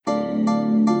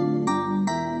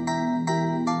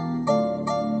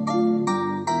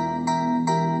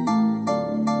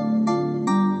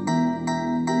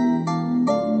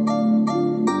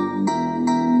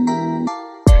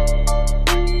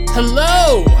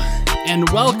and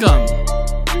welcome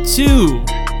to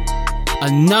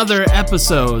another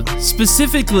episode,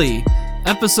 specifically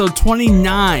episode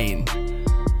 29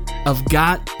 of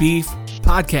Got Beef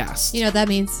Podcast. You know what that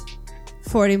means?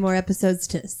 40 more episodes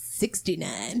to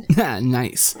 69.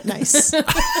 Nice.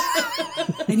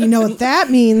 And you know what that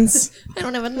means? I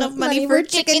don't have enough money for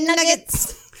chicken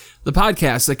nuggets. The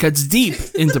podcast that cuts deep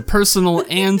into personal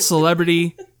and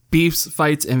celebrity beefs,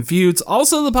 fights, and feuds.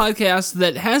 Also the podcast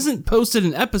that hasn't posted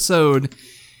an episode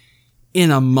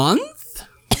in a month?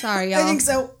 Sorry, y'all. I think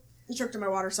so. I choked on my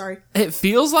water, sorry. It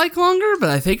feels like longer, but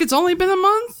I think it's only been a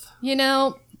month. You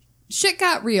know, shit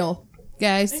got real,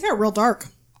 guys. It got real dark.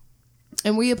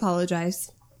 And we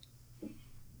apologize.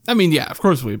 I mean, yeah, of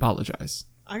course we apologize.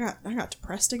 I got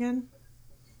depressed again.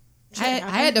 I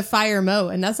had to fire Mo,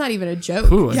 and that's not even a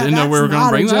joke. Ooh, I didn't know we were going to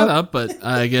bring that up, but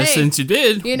I guess Hey, since you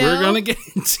did, you know, we're going to get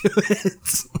into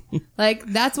it. Like,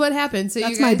 that's what happened. So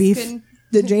That's you guys my beef. can...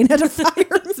 That Jane had to fire me.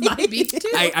 It's my beef,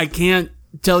 too. I can't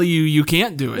tell you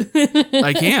can't do it.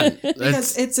 I can't.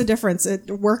 Because it's a difference.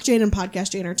 Work Jane and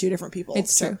Podcast Jane are two different people.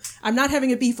 It's true. I'm not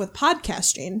having a beef with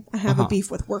Podcast Jane. I have a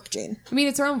beef with Work Jane. I mean,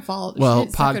 it's her own fault. Well,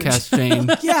 It's not gonna- Podcast Jane.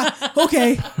 Yeah,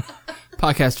 okay.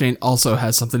 Podcast Jane also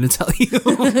has something to tell you.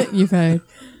 You're fired.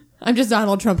 I'm just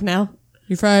Donald Trump now.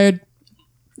 You're fired.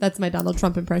 That's my Donald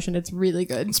Trump impression. It's really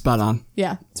good. Spot on.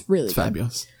 Yeah, it's really It's good.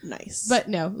 fabulous. Nice. But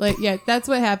no, like, yeah, that's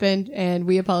what happened, and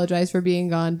we apologize for being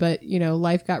gone, but, you know,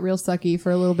 life got real sucky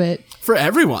for a little bit. For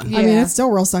everyone. Yeah. I mean, it's still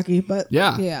real sucky, but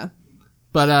Yeah. Yeah.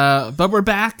 But we're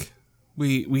back.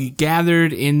 We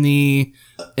gathered in the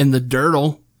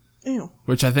dirtle, ew.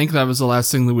 which I think that was the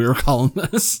last thing that we were calling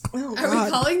this. Oh, Are we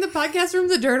God. calling the podcast room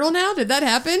the Dirtle now? Did that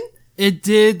happen? It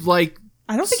did like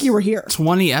I don't think you were here.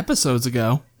 20 episodes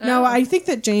ago. No, I think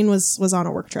that Jane was on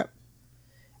a work trip.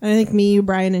 And I think me,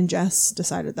 Brian, and Jess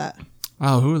decided that.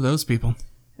 Oh, who are those people?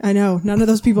 I know. None of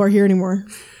those people are here anymore.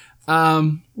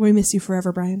 Um, We miss you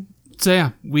forever, Brian. so yeah,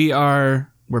 we're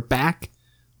back.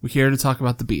 We're here to talk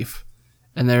about the beef.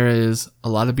 And there is a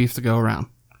lot of beef to go around.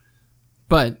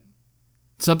 But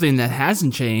something that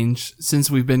hasn't changed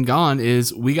since we've been gone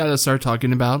is we got to start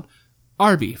talking about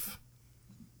our beef.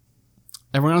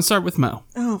 And we're going to start with Mo.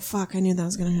 Oh, fuck. I knew that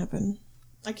was going to happen.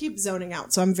 I keep zoning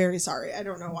out, so I'm very sorry. I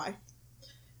don't know why.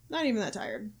 Not even that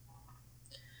tired.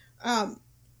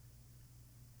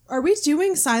 Are we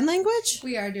doing sign language?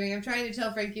 We are doing. I'm trying to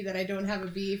tell Frankie that I don't have a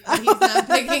beef, and he's not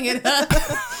picking it up.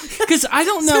 Because I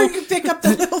don't So know. you can pick up the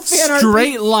little fan art.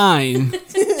 Straight line.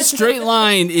 Straight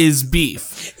line is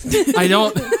beef. I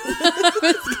don't. I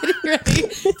was getting ready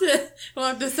to... We'll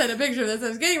have to send a picture of this. I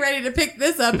was getting ready to pick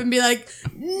this up and be like,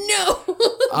 no!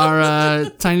 Our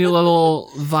tiny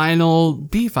little vinyl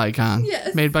beef icon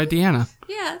Yes. made by Deanna.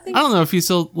 Yeah, I don't know if you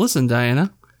still listen,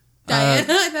 Diana. Diana.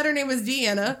 I thought her name was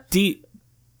Deanna.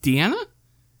 Deanna?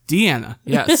 Deanna,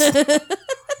 yes.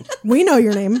 We know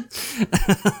your name.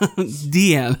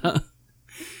 Deanna.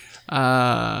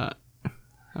 I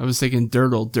was thinking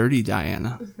Dirty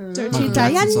Diana. Dirty Michael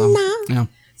Jackson song. Diana. Yeah.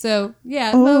 So,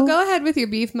 yeah, Oh. Mo, go ahead with your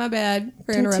beef. My bad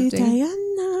for Dirty interrupting.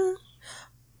 Diana.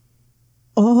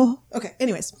 Oh. Okay,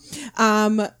 anyways.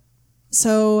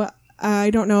 So I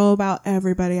don't know about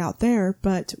everybody out there,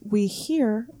 but we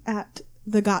here at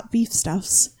the Got Beef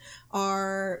Stuffs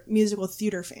are musical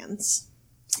theater fans.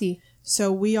 See.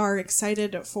 So we are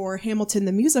excited for Hamilton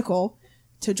the Musical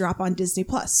to drop on Disney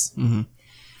Plus.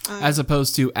 As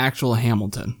opposed to actual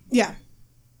Hamilton. Yeah.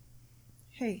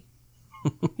 Hey.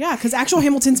 Yeah, because actual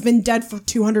Hamilton's been dead for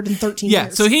 213 Yeah,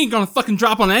 years. so he ain't gonna fucking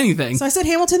drop on anything. So I said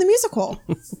Hamilton the Musical.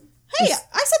 Hey,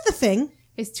 I said the thing.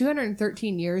 Is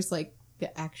 213 years like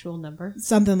the actual number?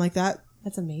 Something like that.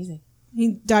 That's amazing.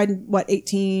 He died in, what,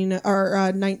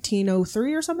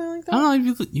 1903 or something like that? I don't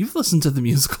know if you've listened to the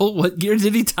musical. What year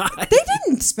did he die? They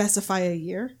didn't specify a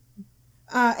year.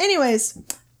 Anyways,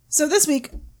 so this week,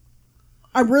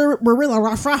 we're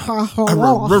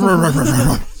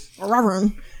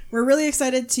really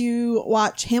excited to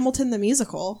watch Hamilton the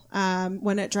Musical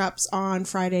when it drops on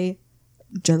Friday,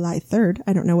 July 3rd.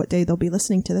 I don't know what day they'll be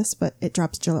listening to this, but it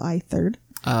drops July 3rd.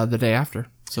 The day after,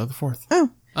 so the 4th. Oh,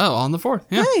 on the 4th,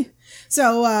 yeah. hey.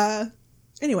 So,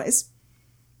 anyways.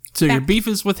 So your beef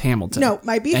is with Hamilton. No,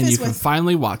 my beef and is you can with-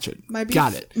 finally watch it.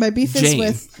 Got it. My beef Jane.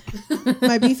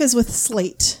 is with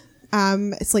Slate.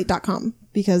 Slate.com,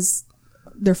 because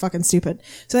they're fucking stupid.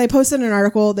 So they posted an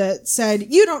article that said,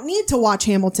 you don't need to watch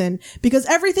Hamilton because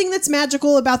everything that's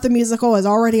magical about the musical is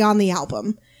already on the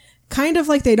album. Kind of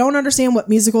like they don't understand what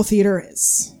musical theater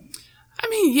is. I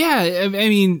mean, yeah. I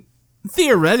mean,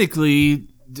 theoretically,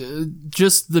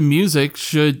 just the music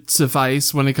should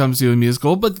suffice when it comes to a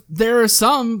musical, but there are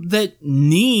some that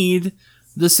need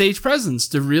the stage presence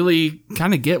to really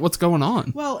kind of get what's going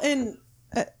on. Well, and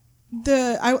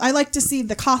I like to see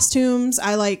the costumes.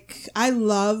 I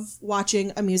love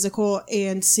watching a musical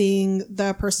and seeing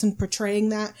the person portraying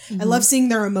that. I love seeing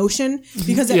their emotion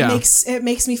because it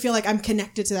makes me feel like I'm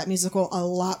connected to that musical a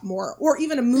lot more, or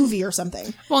even a movie or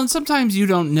something. Well, and sometimes you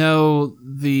don't know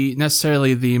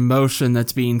necessarily the emotion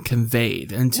that's being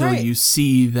conveyed until Right. you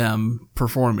see them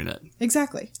performing it.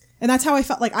 Exactly. And that's how I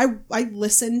felt. Like I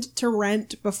listened to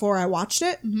Rent before I watched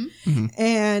it,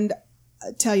 and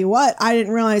tell you what, I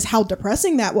didn't realize how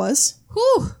depressing that was.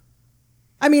 Whew.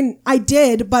 I mean, I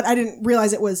did, but I didn't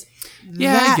realize it was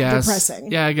that I guess.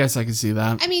 depressing. Yeah, I guess I can see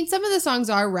that. I mean, some of the songs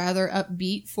are rather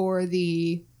upbeat for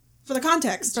the For the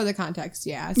context.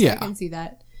 yeah. So Yeah. I can see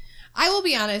that. I will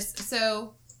be honest.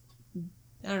 So,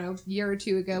 I don't know, a year or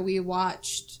two ago, we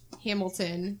watched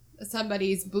Hamilton,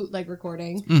 somebody's bootleg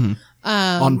recording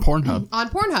On Pornhub. on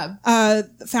Pornhub.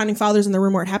 The Founding Fathers in the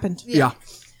room where it happened. Yeah.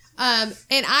 And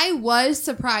I was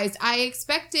surprised. I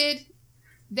expected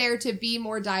there to be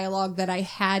more dialogue that I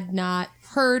had not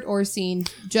heard or seen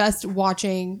just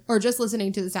watching or just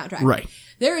listening to the soundtrack. Right.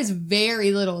 There is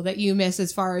very little that you miss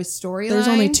as far as storyline. There's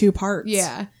only 2 parts.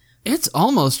 Yeah. It's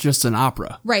almost just an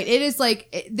opera. Right. It is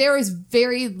like, there is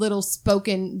very little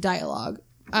spoken dialogue.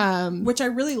 Which I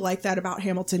really like that about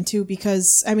Hamilton too,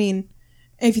 because I mean,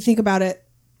 if you think about it,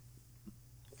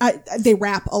 they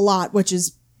rap a lot, which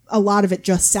is a lot of it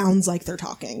just sounds like they're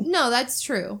talking. No, that's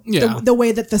true. Yeah. The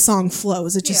way that the song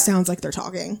flows, it just Yeah. sounds like they're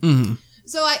talking.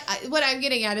 So I what I'm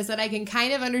getting at is that I can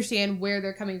kind of understand where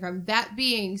they're coming from. That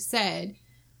being said,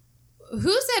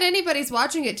 who said anybody's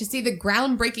watching it to see the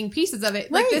groundbreaking pieces of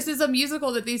it? Like, Right. this is a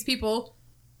musical that these people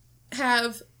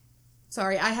have...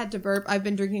 Sorry, I had to burp. I've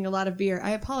been drinking a lot of beer.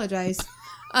 I apologize.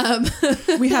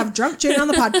 We have Drunk Jane on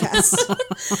the podcast.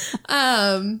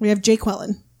 We have Jake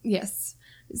Quellen. Yes.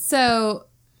 So...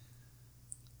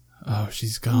 Oh,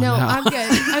 she's gone No, now. I'm good.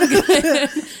 I'm good.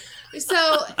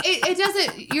 So it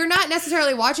doesn't, you're not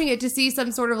necessarily watching it to see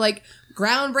some sort of like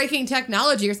groundbreaking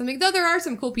technology or something, though there are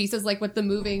some cool pieces like with the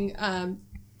moving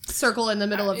circle in the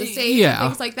middle of the stage Yeah. and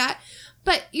things like that.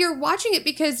 But you're watching it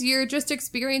because you're just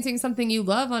experiencing something you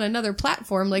love on another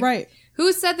platform. Like, Right.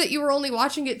 who said that you were only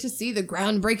watching it to see the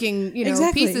groundbreaking,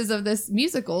 Exactly. pieces of this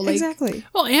musical? Like, Exactly.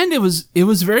 Well, and it was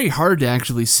very hard to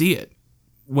actually see it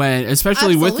when,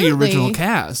 especially with the Absolutely. original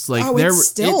cast. Like Oh,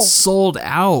 it's sold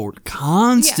out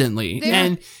constantly,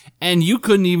 Yeah, and you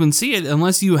couldn't even see it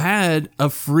unless you had a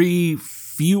free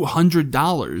few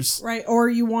 $100s. Right. Or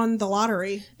you won the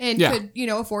lottery. and Yeah. could,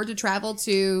 afford to travel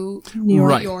to New York.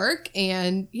 Right. New York.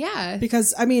 And yeah.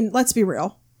 Because, I mean, let's be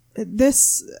real.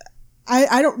 This,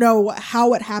 I don't know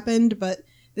how it happened, but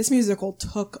this musical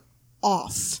took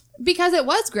off. Because it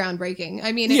was groundbreaking.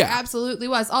 I mean, it Yeah. absolutely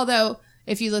was. Although,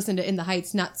 if you listen to In the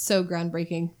Heights, not so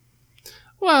groundbreaking.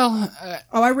 Well,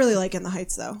 Oh, I really like In the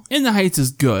Heights, though. In the Heights is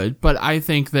good, but I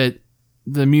think that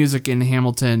the music in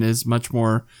Hamilton is much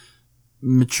more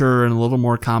mature and a little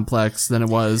more complex than it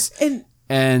was.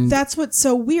 And That's what's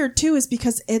so weird too, is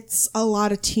because it's a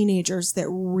lot of teenagers that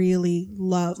really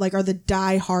love, like, are the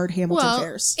die-hard Hamilton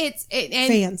fans.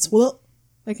 And Well,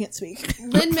 I can't speak.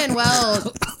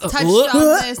 Lin-Manuel touched on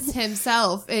this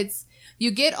himself.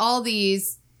 You get all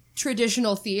these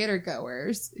traditional theater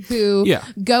goers who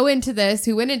go into this,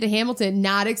 who went into Hamilton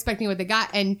not expecting what they got,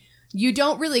 and you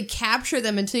don't really capture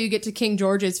them until you get to King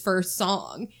George's first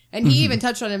song. And he even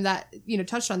touched on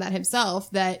that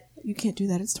himself, that You can't do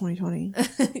that. It's 2020.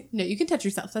 no, you can touch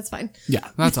yourself. That's fine. yeah,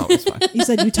 that's always fine. You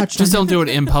said you touched Just on don't do it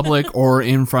in public or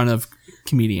in front of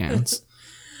comedians.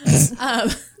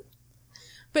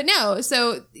 But no,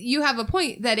 so you have a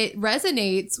point that it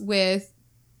resonates with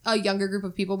a younger group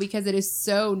of people because it is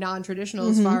so non-traditional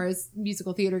as far as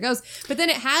musical theater goes. But then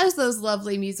it has those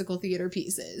lovely musical theater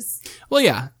pieces. Well,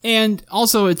 yeah. And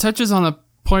also it touches on a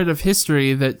point of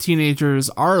history that teenagers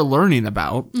are learning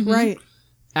about Right.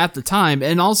 at the time,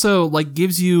 and also like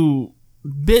gives you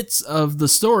bits of the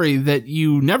story that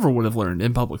you never would have learned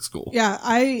in public school. Yeah,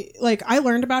 I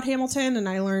learned about Hamilton, and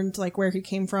I learned like where he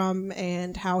came from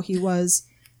and how he was.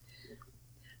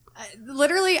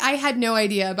 Literally, I had no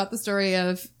idea about the story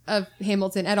of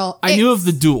Hamilton at all. I knew of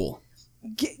the duel.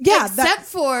 Yeah, Except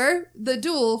for the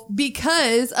duel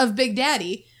because of Big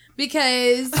Daddy.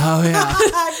 Because... Oh yeah.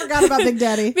 I forgot about Big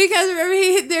Daddy. Because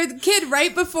remember, there's the kid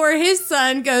right before his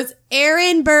son goes,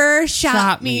 Aaron Burr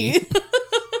shot me.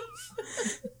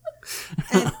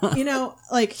 And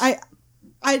like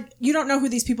you don't know who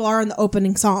these people are in the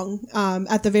opening song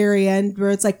at the very end where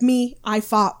it's like, me, I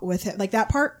fought with him, like that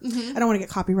part. I don't want to get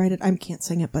copyrighted. I can't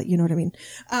sing it, but you know what I mean.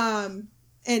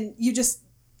 And you just,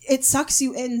 it sucks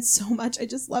you in so much. I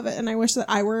just love it. And I wish that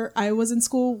I was in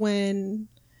school when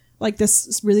like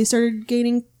this really started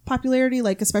gaining popularity,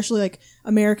 like especially like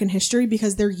American history,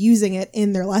 because they're using it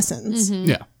in their lessons. Mm-hmm.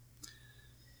 Yeah.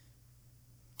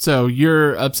 So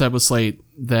you're upset with Slate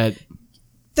that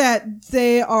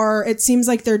they are, it seems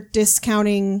like they're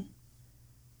discounting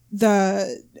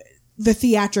the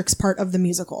theatrics part of the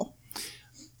musical.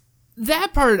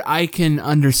 That part I can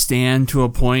understand to a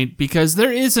point, because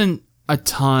there isn't a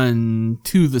ton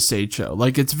to the stage show.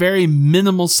 Like, it's very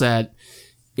minimal set.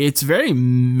 It's very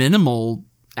minimal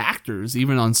actors,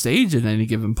 even on stage at any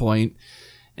given point.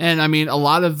 And I mean, a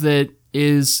lot of the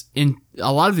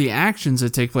actions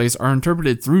that take place are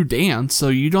interpreted through dance, so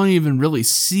you don't even really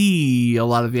see a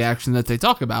lot of the action that they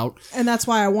talk about. And that's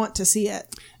why I want to see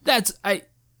it.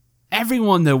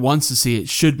 Everyone that wants to see it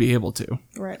should be able to.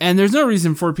 Right. And there's no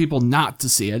reason for people not to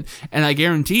see it. And I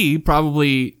guarantee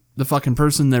probably the fucking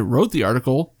person that wrote the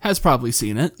article has probably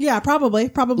seen it. Yeah,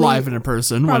 probably. Live in a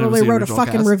person. Probably wrote a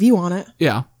fucking review on it.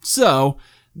 Yeah. So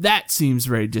that seems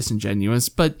very disingenuous.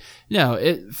 But,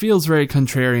 it feels very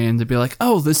contrarian to be like,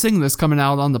 oh, this thing that's coming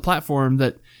out on the platform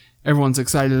that everyone's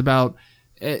excited about,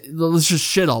 let's just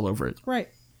shit all over it. Right.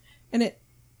 And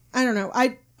I don't know.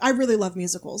 I really love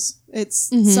musicals. It's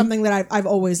something that I've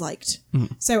always liked.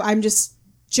 Mm-hmm. So I'm just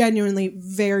genuinely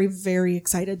very, very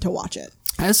excited to watch it.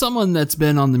 As someone that's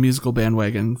been on the musical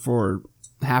bandwagon for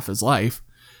half his life,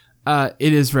 it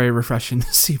is very refreshing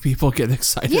to see people get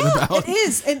excited about. It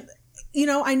is. And,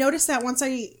 I noticed that once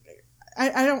I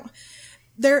don't,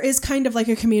 there is kind of like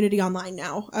a community online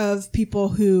now of people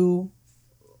who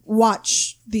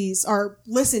watch these or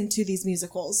listen to these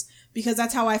musicals, because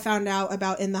that's how I found out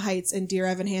about In the Heights and Dear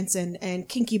Evan Hansen and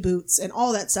Kinky Boots and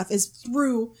all that stuff, is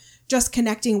through just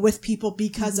connecting with people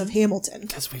because of Hamilton.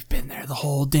 Because we've been there the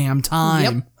whole damn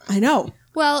time. Yep, I know.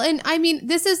 Well, and I mean,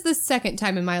 this is the second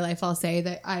time in my life, I'll say,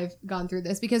 that I've gone through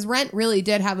this, because Rent really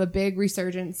did have a big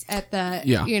resurgence at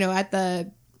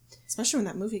the especially when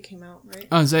that movie came out, right?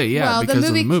 I was saying, because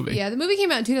of the movie. Yeah, the movie came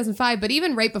out in 2005, but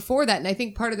even right before that, and I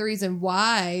think part of the reason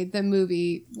why the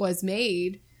movie was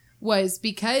made was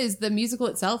because the musical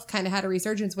itself kind of had a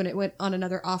resurgence when it went on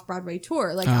another off-Broadway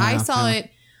tour. Like, I saw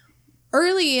it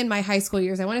early in my high school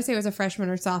years. I want to say it was a freshman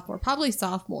or sophomore, probably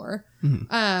sophomore.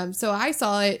 Mm-hmm. So I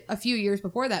saw it a few years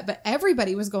before that, but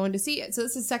everybody was going to see it. So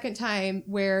this is the second time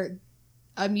where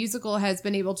a musical has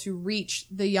been able to reach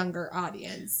the younger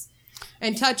audience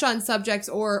and touch on subjects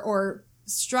or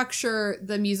structure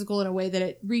the musical in a way that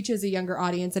it reaches a younger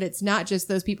audience, and it's not just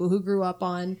those people who grew up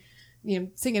on,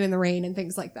 Singing in the Rain and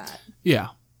things like that. Yeah.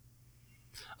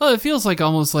 Well, it feels like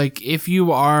almost like if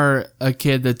you are a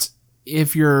kid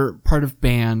if you're part of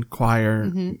band,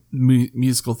 choir,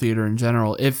 musical theater in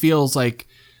general, it feels like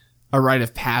a rite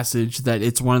of passage that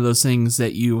it's one of those things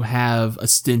that you have a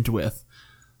stint with.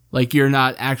 Like, you're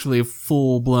not actually a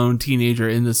full-blown teenager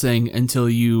in this thing until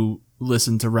you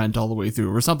listen to Rent all the way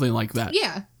through or something like that.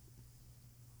 Yeah.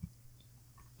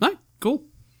 All right, cool.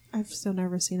 I've still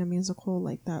never seen a musical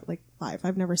like that, like live.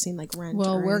 I've never seen like Rent.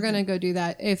 Well, we're going to go do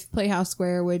that if Playhouse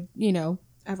Square would,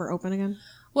 ever open again.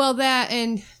 Well, that,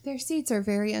 and their seats are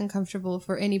very uncomfortable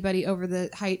for anybody over the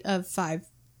height of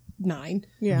 5'9".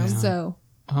 Yeah. So.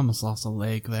 I almost lost a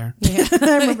leg there. Yeah.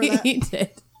 I remember that. He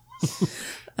did.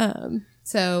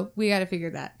 So we got to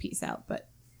figure that piece out, but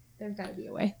there's got to be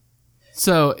a way.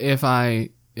 So if I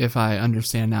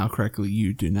understand now correctly,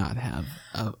 you do not have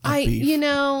a beef.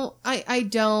 I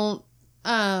don't.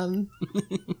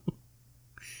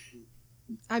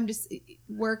 I'm just,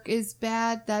 work is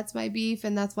bad. That's my beef,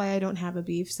 and that's why I don't have a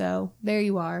beef. So there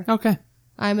you are. Okay.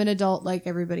 I'm an adult like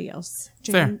everybody else.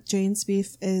 Jane's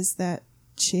beef is that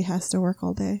she has to work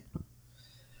all day.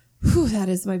 Whew, that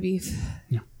is my beef.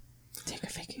 Yeah. Take a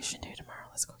vacation day tomorrow.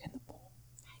 Let's go get in the pool.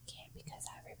 I can't because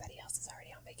everybody else is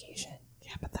already on vacation.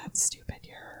 Yeah, but that's stupid.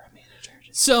 You're a manager.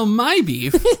 So my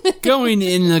beef, going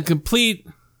in the complete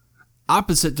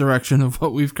opposite direction of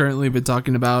what we've currently been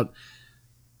talking about,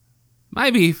 my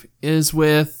beef is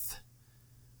with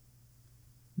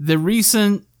the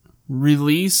recent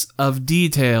release of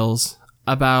details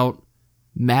about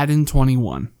Madden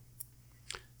 21.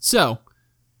 So,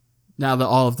 now that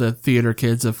all of the theater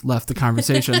kids have left the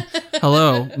conversation,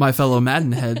 hello, my fellow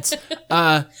Madden heads.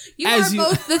 You are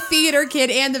both the theater kid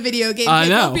and the video game kid. I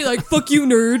know. Don't be like, fuck you,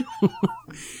 nerd.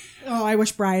 Oh, I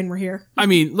wish Brian were here. I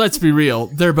mean, let's be real.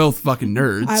 They're both fucking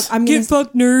nerds. I'm Get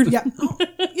fucked, nerd. Yeah. Oh,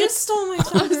 you stole my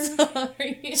thunder.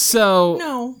 Sorry. So,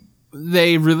 No.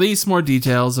 they released more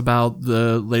details about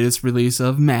the latest release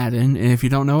of Madden. And if you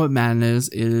don't know what Madden is,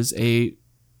 it is a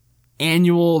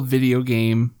annual video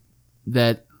game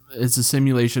that is a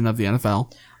simulation of the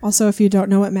NFL. Also, if you don't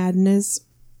know what Madden is,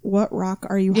 what rock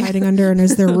are you hiding under, and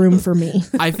is there room for me?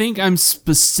 I think I'm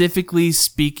specifically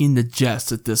speaking to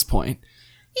Jess at this point.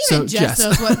 Even Jess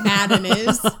knows what Madden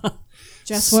is.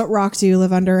 Jess, what rock do you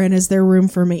live under, and is there room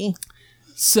for me?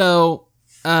 So,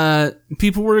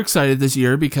 people were excited this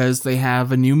year because they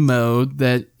have a new mode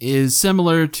that is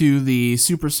similar to the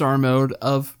Superstar mode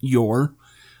of yore,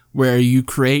 where you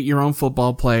create your own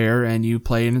football player and you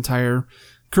play an entire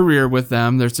career with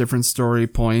them. There's different story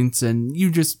points and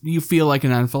you feel like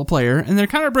an NFL player, and they're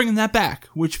kind of bringing that back,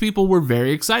 which people were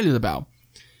very excited about.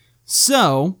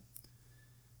 So,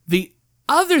 the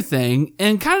other thing,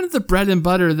 and kind of the bread and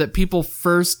butter that people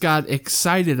first got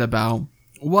excited about,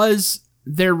 was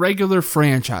their regular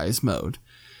franchise mode,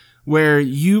 where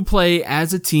you play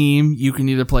as a team. You can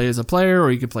either play as a player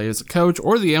or you can play as a coach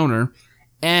or the owner,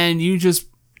 and you just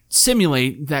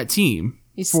simulate that team.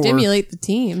 You stimulate the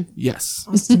team. Yes.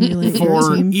 Stimulate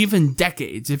for even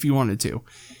decades if you wanted to.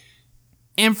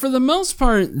 And for the most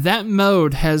part, that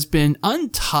mode has been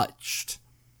untouched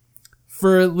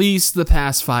for at least the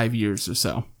past 5 years or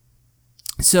so.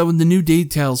 So when the new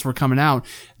details were coming out,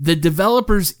 the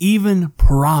developers even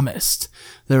promised.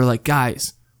 They were like,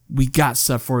 guys, we got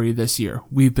stuff for you this year.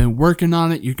 We've been working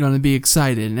on it. You're going to be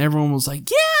excited. And everyone was like,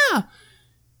 yeah.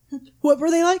 What were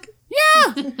they like?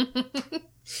 Yeah.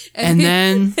 And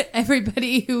then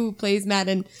everybody who plays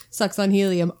Madden sucks on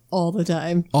helium all the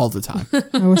time. All the time.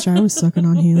 I wish I was sucking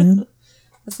on helium.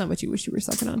 That's not what you wish you were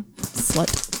sucking on.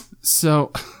 Slut.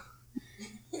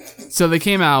 So they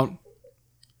came out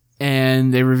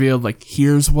and they revealed, like,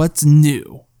 here's what's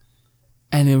new.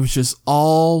 And it was just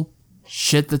all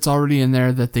shit that's already in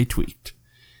there that they tweaked.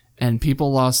 And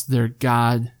people lost their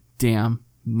goddamn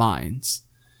minds.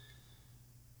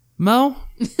 Mo?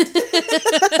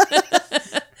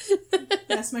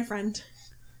 Yes, my friend.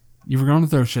 You were going to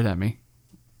throw shit at me.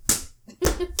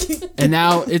 And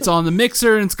now it's on the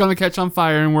mixer and it's going to catch on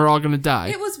fire and we're all going to die.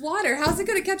 It was water. How's it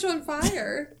going to catch on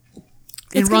fire?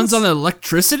 It runs on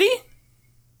electricity?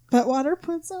 But water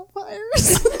puts out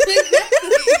fires.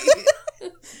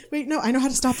 Wait, no, I know how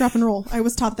to stop, drop, and roll. I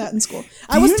was taught that in school.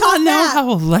 Do you not know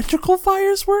how electrical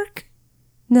fires work?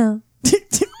 No. I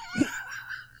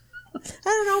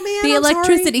don't know, man. The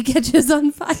electricity catches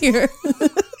on fire.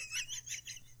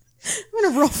 I'm in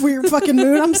a rough, weird fucking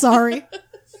mood. I'm sorry.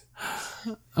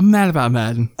 I'm mad about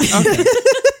Madden. Okay.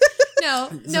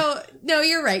 No,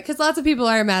 you're right. Because lots of people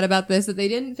are mad about this, that they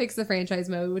didn't fix the franchise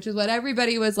mode, which is what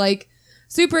everybody was like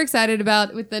super excited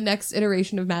about with the next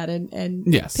iteration of Madden, and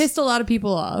pissed a lot of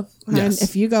people off. Yes. And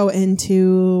if you go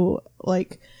into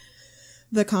like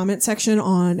the comment section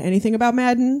on anything about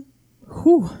Madden,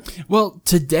 whew. Well,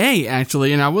 today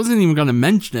actually, and I wasn't even going to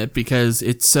mention it because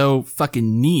it's so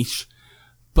fucking niche,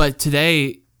 but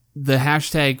today the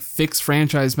hashtag fix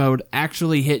franchise mode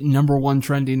actually hit #1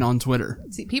 trending on Twitter.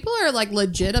 See, people are like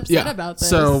legit upset about this.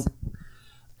 So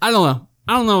I don't know.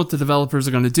 I don't know what the developers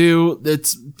are going to do.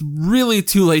 It's really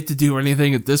too late to do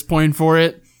anything at this point for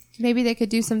it. Maybe they could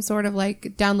do some sort of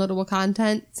like downloadable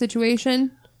content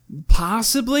situation.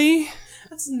 Possibly.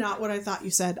 That's not what I thought you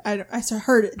said. I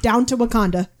heard it. Down to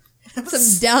Wakanda.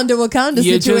 Some down to Wakanda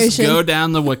you situation. You just go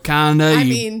down to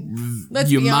Wakanda.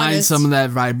 Let's you be mine honest. some of that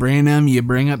vibranium. You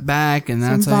bring it back, and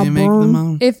that's how you make the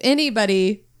money. If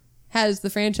anybody has the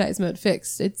franchise mode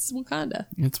fixed, it's Wakanda.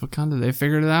 It's Wakanda. They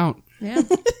figured it out. Yeah.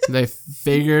 They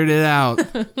figured it out.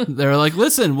 They're like,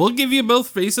 listen, we'll give you both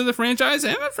face of the franchise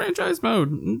and a franchise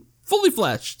mode. Fully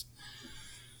fleshed.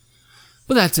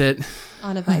 But that's it.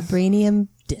 On a vibranium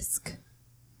disc.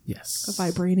 Yes. A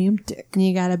vibranium dick. And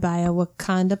you gotta buy a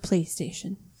Wakanda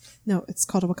PlayStation. No, it's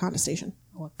called a Wakanda station.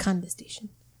 A Wakanda station.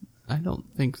 I don't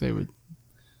think they would.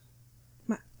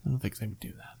 I don't think they would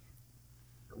do that.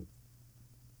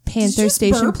 Panther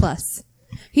Station burp? Plus.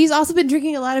 He's also been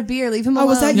drinking a lot of beer. Leave him alone. Oh,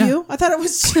 was that you? I thought it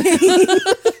was Jane.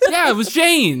 Yeah, it was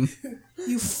Jane.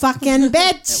 You fucking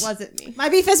bitch. It wasn't me. My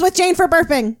beef is with Jane for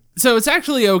burping. So it's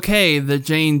actually okay that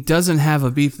Jane doesn't have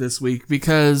a beef this week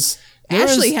because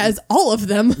Ashley has all of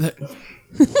them.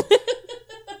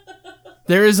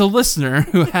 There is a listener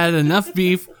who had enough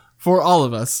beef for all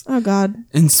of us. Oh, God.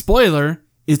 And spoiler,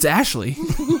 it's Ashley.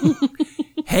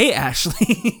 Hey,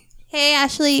 Ashley. Hey,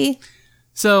 Ashley.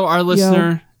 So our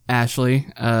listener, Ashley,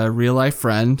 a real life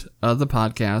friend of the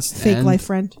podcast. Fake life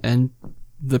friend. And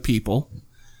the people.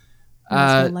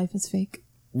 Life is fake.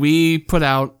 We put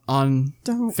out on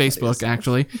Facebook,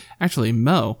 actually,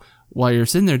 Mo, while you're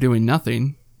sitting there doing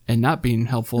nothing and not being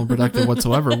helpful and productive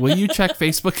whatsoever, will you check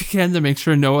Facebook again to make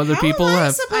sure no other people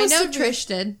have... I know Trish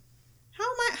did.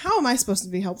 How am I supposed to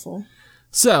be helpful?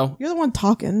 So... You're the one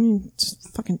talking. You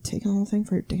just fucking taking the whole thing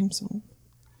for your damn soul.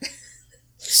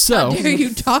 So, how dare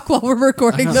you talk while we're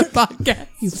recording the podcast?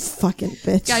 You fucking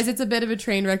bitch. Guys, it's a bit of a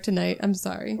train wreck tonight. I'm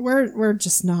sorry. We're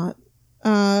just not.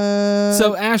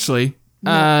 So Ashley,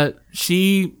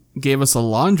 she gave us a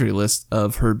laundry list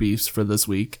of her beefs for this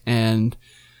week, and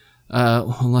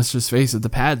let's just face it, to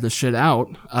pad the shit out,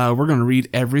 we're going to read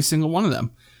every single one of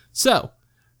them. So,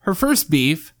 her first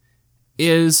beef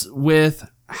is with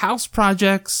house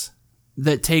projects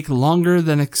that take longer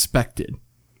than expected.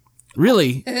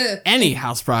 Really, any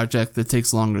house project that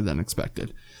takes longer than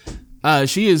expected.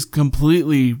 She has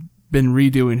completely been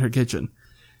redoing her kitchen.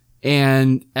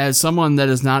 And as someone that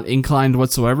is not inclined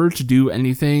whatsoever to do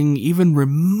anything even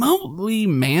remotely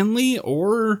manly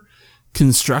or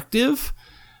constructive,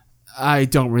 I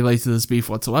don't relate to this beef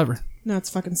whatsoever. No, it's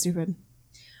fucking stupid.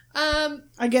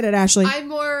 I get it, Ashley. I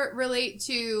more relate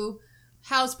to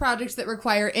house projects that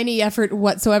require any effort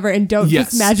whatsoever and don't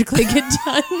just magically get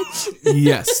done.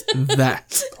 Yes,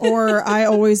 that. Or I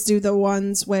always do the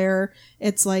ones where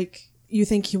it's like you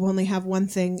think you only have one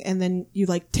thing and then you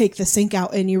like take the sink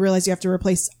out and you realize you have to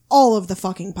replace all of the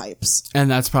fucking pipes. And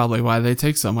that's probably why they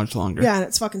take so much longer. Yeah, and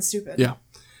it's fucking stupid. Yeah.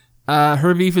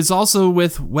 Her beef is also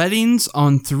with weddings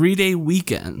on 3-day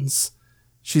weekends.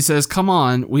 She says, come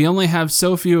on, we only have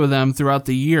so few of them throughout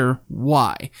the year.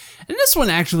 Why? And this one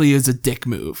actually is a dick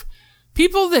move.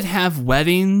 People that have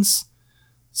weddings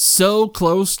so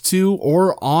close to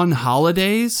or on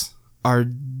holidays are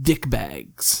dick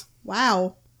bags.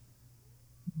 Wow.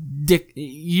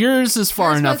 Yours is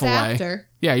far enough away. After.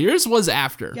 Yeah, yours was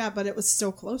after. Yeah, but it was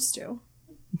still close to.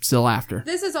 Still after.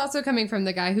 This is also coming from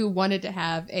the guy who wanted to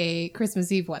have a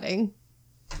Christmas Eve wedding.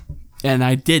 And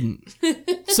I didn't.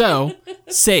 So,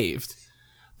 saved.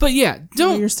 But yeah,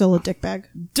 You're still a dickbag.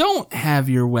 Don't have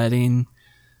your wedding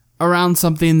around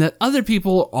something that other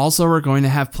people also are going to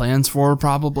have plans for,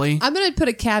 probably. I'm going to put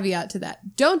a caveat to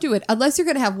that. Don't do it unless you're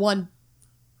going to have one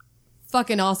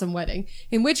fucking awesome wedding.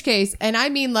 In which case, and I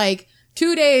mean like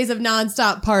 2 days of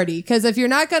nonstop party. Because if you're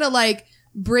not going to like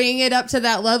bring it up to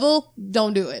that level,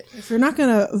 don't do it. If you're not going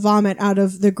to vomit out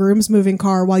of the groom's moving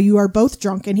car while you are both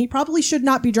drunk, and he probably should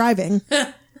not be driving.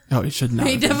 Oh, he should not.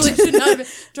 He definitely should not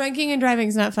have. Drinking and driving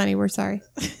is not funny. We're sorry.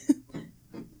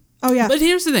 Oh, yeah. But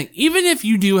here's the thing. Even if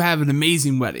you do have an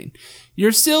amazing wedding,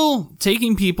 you're still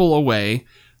taking people away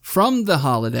from the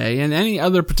holiday and any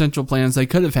other potential plans they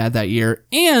could have had that year.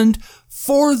 And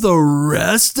for the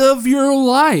rest of your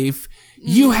life,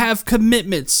 you have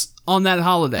commitments on that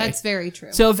holiday. That's very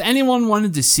true. So if anyone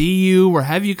wanted to see you or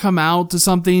have you come out to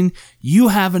something, you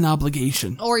have an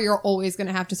obligation. Or you're always going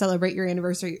to have to celebrate your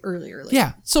anniversary early.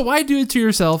 Yeah. So why do it to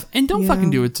yourself and don't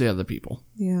fucking do it to other people?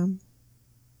 Yeah.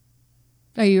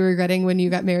 Are you regretting when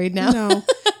you got married now? No.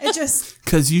 It just...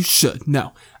 Because you should.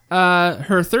 No.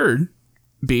 Her third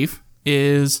beef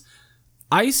is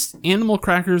iced animal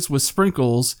crackers with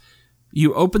sprinkles.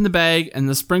 You open the bag and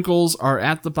the sprinkles are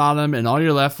at the bottom and all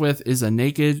you're left with is a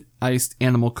naked iced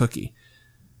animal cookie.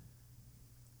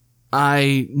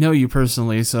 I know you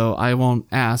personally, so I won't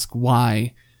ask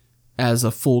why, as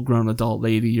a full-grown adult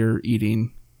lady, you're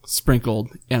eating sprinkled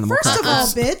animal crackers.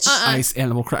 First of all, bitch. Iced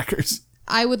animal crackers.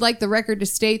 I would like the record to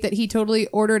state that he totally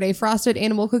ordered a frosted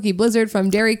animal cookie blizzard from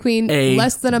Dairy Queen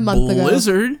less than a month ago.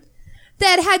 Blizzard?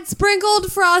 That had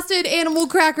sprinkled frosted animal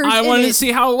crackers I in wanted it. to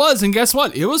see how it was, and guess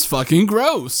what? It was fucking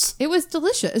gross. It was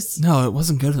delicious. No, it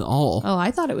wasn't good at all. Oh, I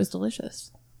thought it was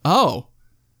delicious. Oh.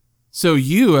 So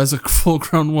you, as a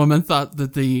full-grown woman, thought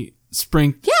that the Yeah,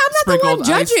 I'm not the one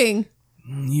judging.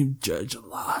 You judge a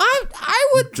lot. I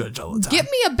would judge all the time. get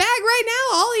me a bag right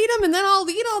now. I'll eat them, and then I'll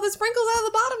eat all the sprinkles out of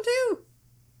the bottom, too.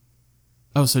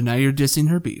 Oh, so now you're dissing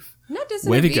her beef. I'm not dissing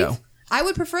Way her to beef. go. I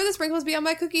would prefer the sprinkles be on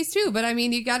my cookies, too. But, I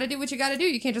mean, you got to do what you got to do.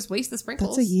 You can't just waste the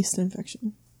sprinkles. That's a yeast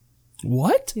infection.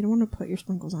 What? You don't want to put your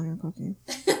sprinkles on your cookie.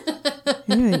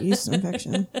 You got a yeast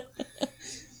infection.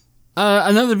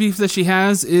 Another beef that she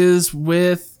has is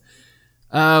with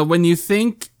when you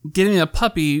think getting a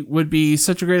puppy would be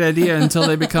such a great idea until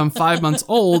they become 5 months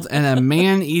old and a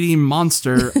man-eating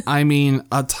monster, I mean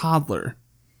a toddler.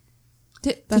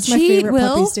 That's my favorite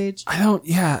puppy stage.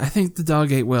 I think the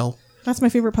dog ate Will. That's my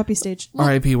favorite puppy stage.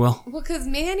 R.I.P. Will. Well, because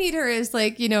man-eater is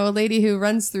like, a lady who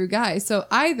runs through guys. So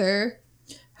either...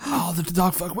 Oh, the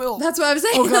dog fuck Will. That's what I'm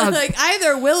saying. Oh, God. Like,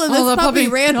 either Will and this puppy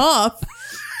ran off.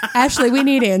 Ashley, we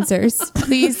need answers.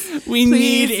 Please. We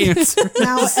need answers.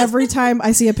 Now, every time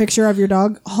I see a picture of your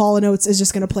dog, Hall & Oates is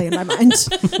just going to play in my mind.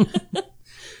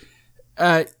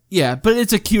 Yeah, but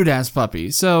it's a cute-ass puppy,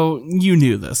 so you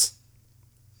knew this.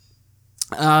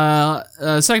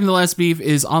 Second to last beef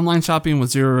is online shopping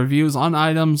with 0 reviews on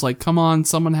items. Like, come on,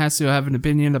 someone has to have an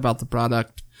opinion about the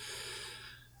product.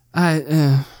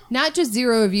 not just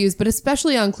 0 reviews, but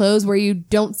especially on clothes where you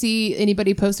don't see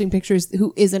anybody posting pictures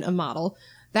who isn't a model.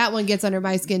 That one gets under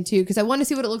my skin too, because I want to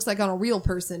see what it looks like on a real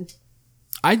person.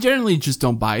 I generally just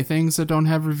don't buy things that don't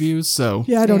have reviews, so...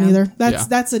 Yeah, I don't either.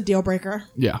 That's a deal breaker.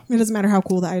 Yeah. It doesn't matter how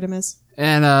cool the item is.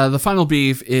 And the final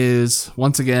beef is,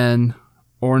 once again,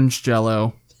 orange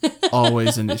Jell-O.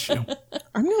 Always an issue.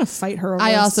 I'm going to fight her over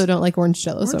I this. also don't like orange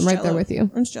Jell-O, so I'm right there with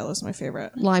you. Orange Jell-O is my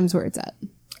favorite. Lime's where it's at.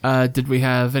 Did we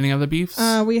have any other beefs?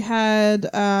 We had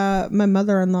my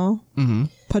mother-in-law,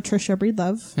 Patricia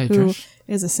Breedlove, who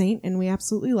is a saint, and we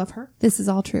absolutely love her. This is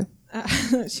all true.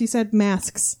 She said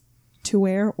masks to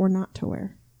wear or not to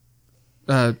wear.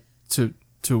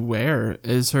 To wear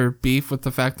is her beef with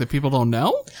the fact that people don't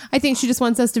know? I think she just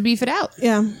wants us to beef it out.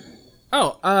 Yeah.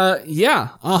 Oh, yeah,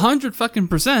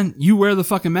 100% you wear the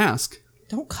fucking mask.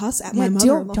 Don't cuss at my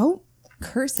mother-in-law. Don't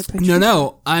curse at Patricia.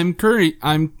 No, I'm currying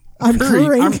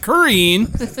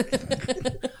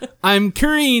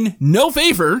no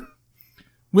favor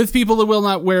with people that will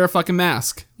not wear a fucking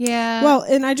mask. Yeah. Well,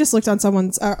 and I just looked on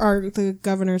someone's the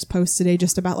governor's post today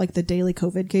just about like the daily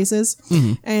COVID cases,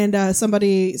 and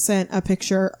somebody sent a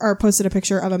picture or posted a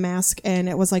picture of a mask, and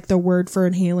it was like the word for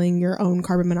inhaling your own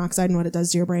carbon monoxide and what it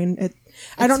does to your brain.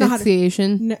 I don't know how to.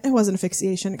 Asphyxiation. It wasn't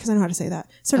asphyxiation because I know how to say that.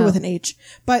 It started with an H,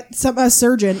 but a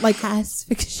surgeon like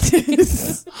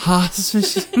asphyxiation.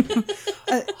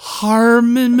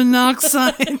 Carbon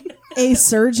monoxide. A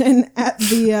surgeon at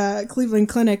the Cleveland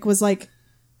Clinic was like,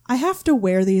 I have to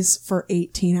wear these for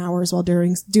 18 hours while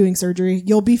doing surgery.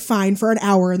 You'll be fine for an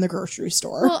hour in the grocery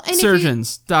store. Well,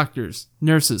 surgeons, doctors,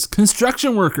 nurses,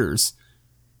 construction workers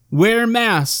wear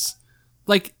masks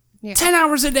like 10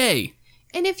 hours a day.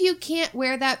 And if you can't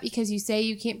wear that because you say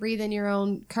you can't breathe in your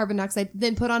own carbon dioxide,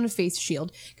 then put on a face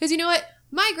shield. Because you know what?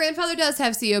 My grandfather does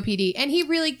have COPD, and he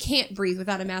really can't breathe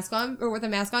without a mask on, or with a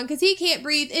mask on, because he can't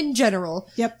breathe in general.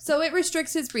 Yep. So it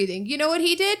restricts his breathing. You know what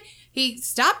he did? He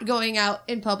stopped going out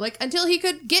in public until he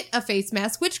could get a face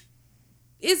mask, which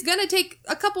is going to take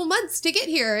a couple months to get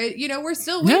here. You know, we're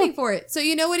still waiting for it. So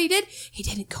you know what he did? He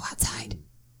didn't go outside.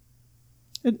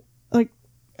 Like,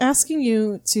 asking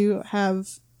you to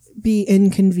be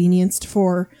inconvenienced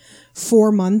for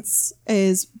 4 months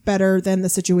is better than the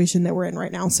situation that we're in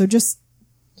right now. So just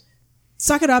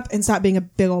suck it up and stop being a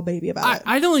big old baby about it.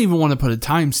 I don't even want to put a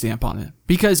timestamp on it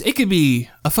because it could be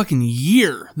a fucking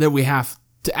year that we have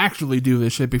to actually do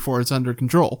this shit before it's under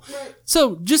control. Right.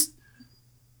 So just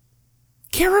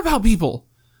care about people.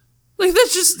 Like,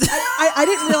 that's just... I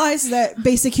didn't realize that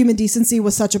basic human decency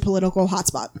was such a political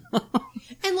hotspot.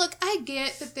 And look, I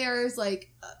get that there's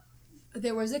like...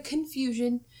 there was a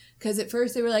confusion because at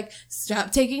first they were like,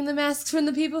 stop taking the masks from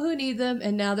the people who need them.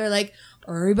 And now they're like,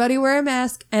 everybody wear a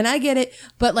mask. And I get it.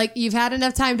 But like, you've had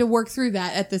enough time to work through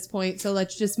that at this point. So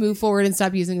let's just move forward and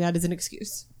stop using that as an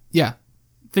excuse. Yeah.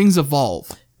 Things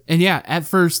evolve. And yeah, at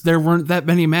first there weren't that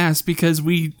many masks because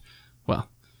we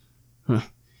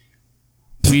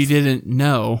didn't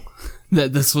know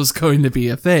that this was going to be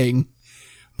a thing.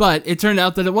 But it turned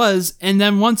out that it was. And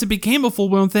then once it became a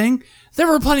full-blown thing, there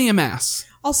were plenty of masks.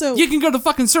 Also, you can go to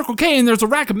fucking Circle K and there's a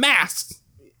rack of masks.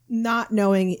 Not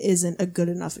knowing isn't a good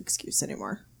enough excuse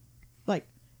anymore. Like,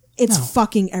 it's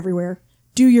fucking everywhere.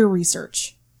 Do your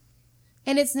research.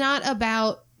 And it's not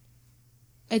about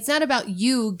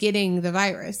you getting the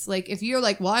virus. Like, if you're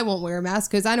like, well, I won't wear a mask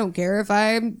because I don't care if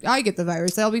I get the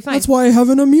virus, I'll be fine. That's why I have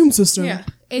an immune system. Yeah.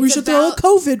 We should throw a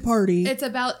COVID party. It's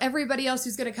about everybody else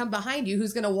who's going to come behind you,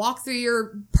 who's going to walk through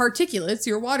your particulates,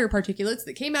 your water particulates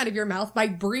that came out of your mouth by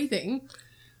breathing.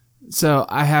 So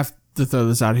I have to throw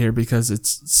this out here because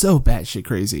it's so batshit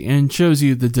crazy and shows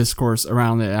you the discourse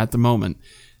around it at the moment.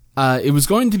 It was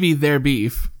going to be their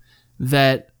beef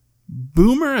that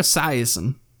Boomer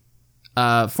Esiason,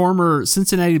 former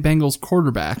Cincinnati Bengals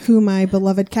quarterback, who my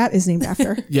beloved cat is named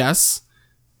after. Yes.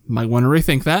 Might want to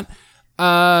rethink that.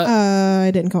 I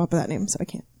didn't come up with that name, so I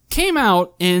can't. Came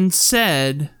out and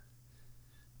said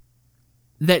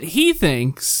that he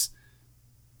thinks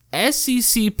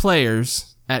SEC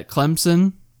players at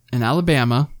Clemson and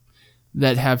Alabama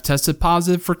that have tested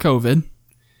positive for COVID,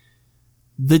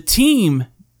 the team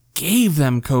gave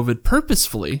them COVID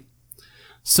purposefully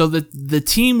so that the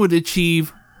team would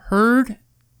achieve herd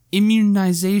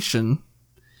immunization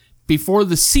before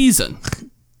the season.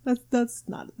 That's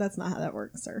not how that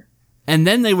works, sir. And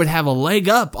then they would have a leg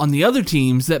up on the other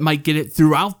teams that might get it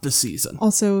throughout the season.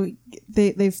 Also,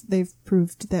 they've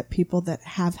proved that people that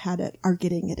have had it are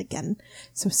getting it again.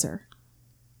 So, sir,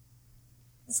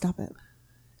 stop it.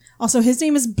 Also, his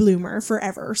name is Bloomer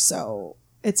forever, so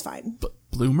it's fine.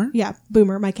 Bloomer? Yeah,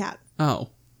 Boomer, my cat.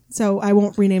 Oh. So I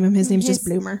won't rename him. His name's just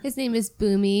Bloomer. His name is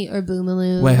Boomy or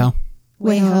Boomaloo. Well,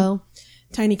 Way-ho.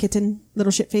 Tiny kitten,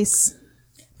 little shit face,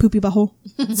 poopy butthole.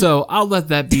 So I'll let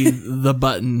that be the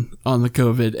button on the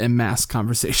COVID and mask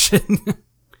conversation.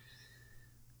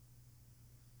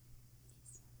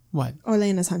 What?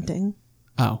 Orlena's hunting.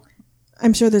 Oh.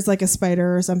 I'm sure there's like a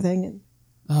spider or something.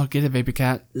 Oh, get it, baby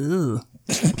cat. Ugh.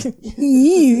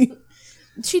 She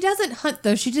doesn't hunt,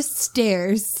 though. She just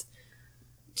stares.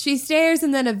 She stares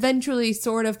and then eventually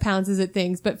sort of pounces at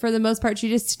things. But for the most part, she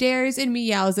just stares and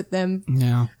meows at them.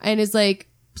 Yeah. And is like,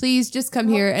 please just come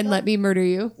here and let me murder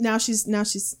you. Now she's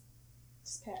just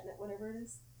patting it, whatever it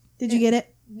is. Did you get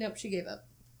it? Nope, she gave up.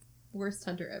 Worst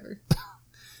hunter ever.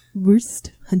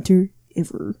 Worst hunter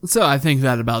ever. So I think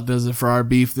that about does it for our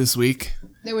beef this week.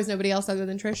 There was nobody else other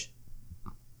than Trish?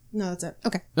 No, that's it.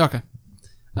 Okay. Okay.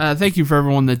 Thank you for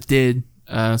everyone that did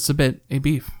submit a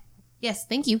beef. Yes,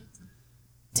 thank you.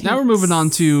 Now we're moving on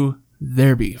to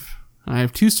their beef. I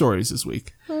have 2 stories this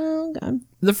week. Oh, God.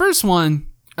 The first one,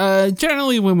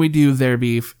 generally when we do their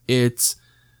beef, it's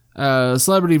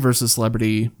celebrity versus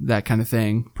celebrity, that kind of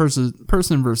thing. Person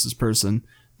versus person.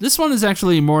 This one is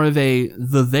actually more of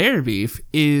their beef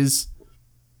is,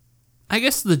 I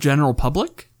guess, the general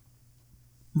public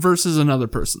versus another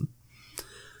person.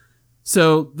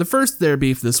 So the first their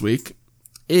beef this week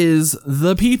is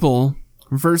the people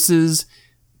versus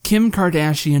Kim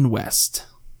Kardashian West.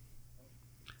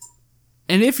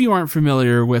 And if you aren't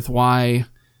familiar with why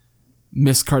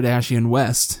Miss Kardashian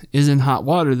West is in hot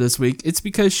water this week, it's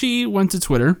because she went to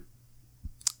Twitter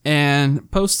and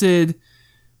posted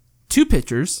 2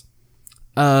 pictures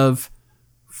of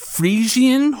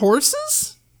Frisian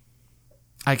horses.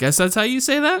 I guess that's how you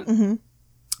say that.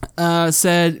 Mm-hmm.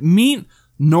 Said, meet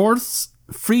North's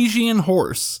Frisian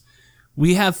horse.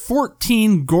 We have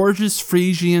 14 gorgeous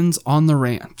Frisians on the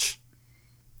ranch.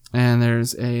 And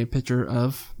there's a picture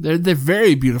of... They're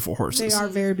very beautiful horses. They are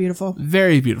very beautiful.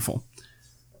 Very beautiful.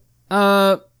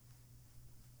 The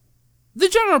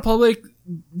general public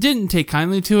didn't take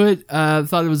kindly to it.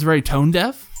 Thought it was very tone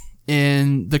deaf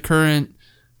in the current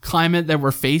climate that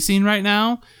we're facing right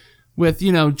now with,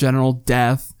 general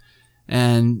death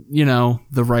and,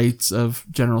 the rights of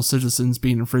general citizens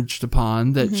being infringed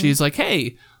upon, that she's like,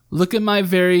 hey, look at my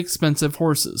very expensive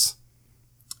horses.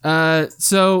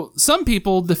 So some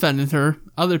people defended her.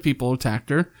 Other people attacked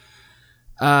her.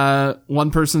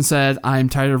 One person said, I'm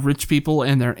tired of rich people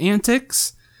and their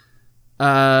antics.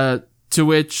 To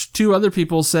which 2 other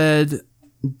people said,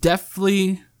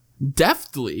 deftly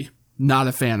not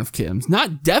a fan of Kim's.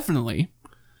 Not definitely.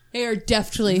 They are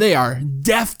deftly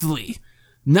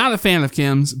not a fan of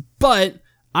Kim's, but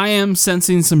I am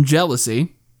sensing some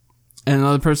jealousy. And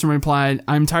another person replied,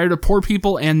 I'm tired of poor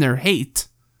people and their hate.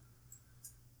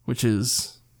 Which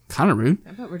is kind of rude.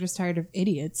 I bet we're just tired of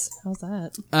idiots. How's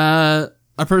that?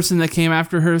 A person that came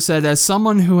after her said, as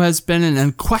someone who has been an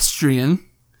equestrian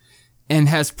and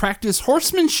has practiced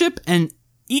horsemanship and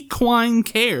equine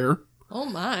care... Oh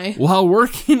my. While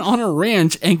working on a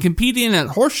ranch and competing at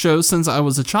horse shows since I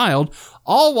was a child,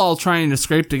 all while trying to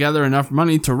scrape together enough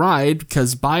money to ride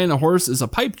because buying a horse is a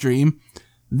pipe dream,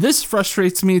 this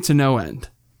frustrates me to no end.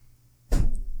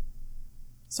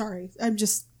 Sorry, I'm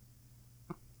just...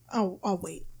 Oh, I'll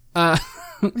wait. I'm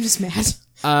just mad.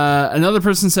 Another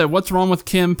person said, what's wrong with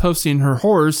Kim posting her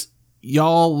horse?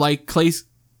 Y'all like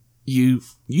you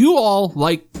all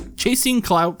like chasing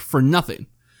clout for nothing.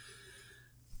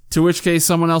 To which case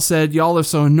someone else said, y'all are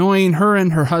so annoying. Her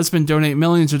and her husband donate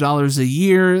millions of dollars a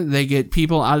year. They get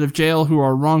people out of jail who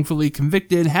are wrongfully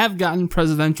convicted, have gotten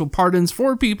presidential pardons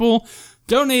for people,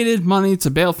 donated money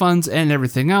to bail funds and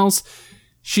everything else.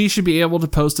 She should be able to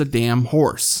post a damn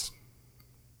horse.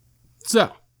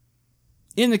 So,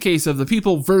 in the case of the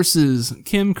people versus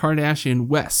Kim Kardashian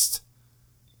West,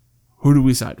 who do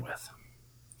we side with?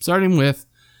 Starting with,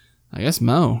 I guess,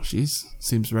 Mo. She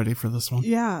seems ready for this one.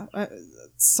 Yeah,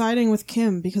 siding with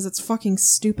Kim because it's fucking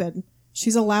stupid.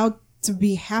 She's allowed to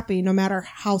be happy no matter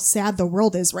how sad the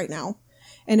world is right now.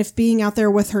 And if being out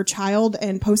there with her child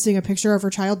and posting a picture of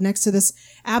her child next to this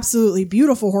absolutely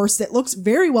beautiful horse that looks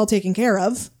very well taken care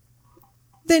of,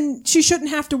 then she shouldn't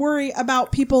have to worry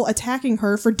about people attacking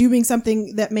her for doing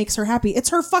something that makes her happy. It's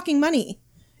her fucking money.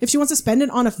 If she wants to spend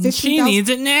it on a $15,000... She needs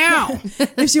it now!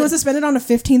 If she wants to spend it on a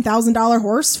 $15,000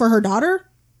 horse for her daughter,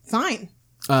 fine.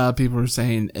 People are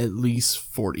saying at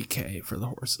least $40,000 for the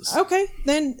horses. Okay,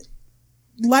 then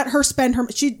let her spend her...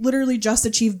 She literally just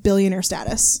achieved billionaire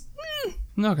status.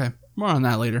 Okay, more on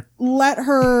that later. Let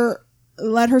her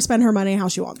spend her money how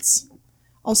she wants.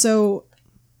 Also,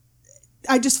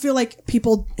 I just feel like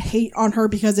people hate on her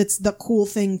because it's the cool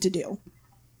thing to do.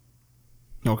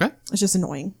 Okay. It's just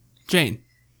annoying. Jane.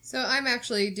 So I'm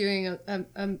actually doing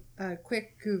a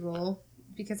quick Google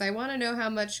because I want to know how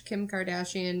much Kim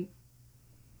Kardashian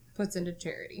puts into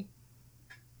charity.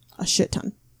 A shit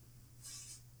ton.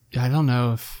 Yeah, I don't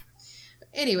know if...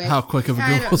 Anyway, how quick of a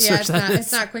Google search that is.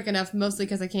 It's not quick enough, mostly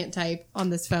because I can't type on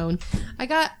this phone. I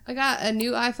got a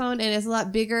new iPhone, and it's a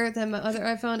lot bigger than my other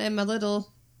iPhone, and my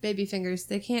little baby fingers,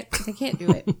 they can't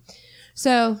do it.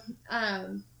 So,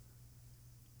 I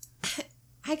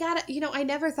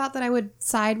never thought that I would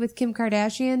side with Kim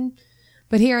Kardashian,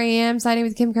 but here I am siding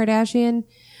with Kim Kardashian,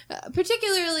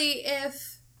 particularly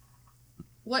if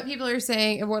what people are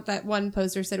saying, or what that one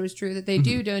poster said was true, that they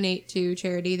do donate to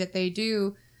charity, that they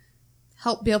do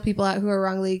help bail people out who are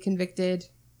wrongly convicted.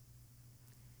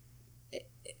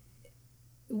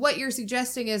 What you're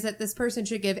suggesting is that this person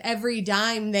should give every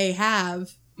dime they have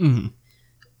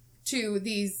to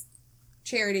these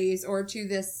charities or to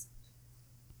this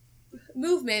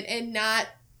movement and not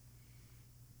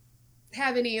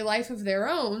have any life of their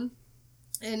own.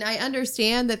 And I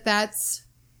understand that that's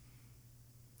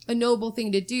a noble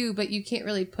thing to do, but you can't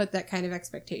really put that kind of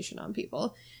expectation on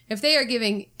people. If they are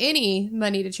giving any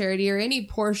money to charity or any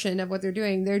portion of what they're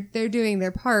doing, they're doing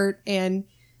their part. And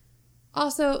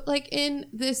also, like, in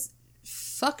this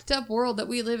fucked up world that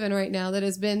we live in right now that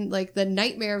has been like the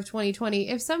nightmare of 2020,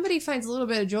 if somebody finds a little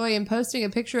bit of joy in posting a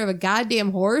picture of a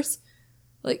goddamn horse,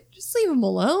 like, just leave them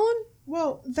alone.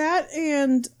 Well, that,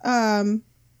 and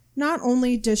not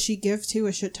only does she give to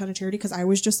a shit ton of charity, because I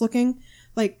was just looking,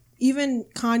 like, even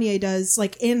Kanye does,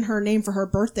 like, in her name for her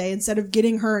birthday, instead of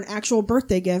getting her an actual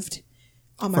birthday gift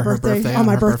on my birthday, on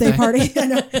my birthday party, I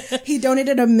know, he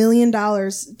donated $1 million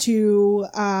to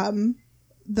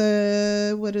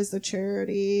what is the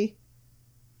charity?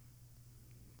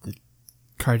 The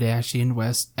Kardashian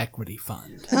West Equity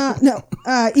Fund.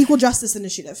 Equal Justice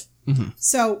Initiative.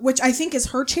 So, which I think is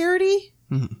her charity,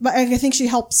 but I think she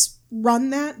helps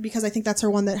run that, because I think that's her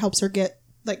one that helps her get,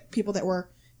 like, people that were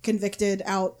convicted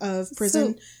out of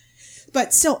prison.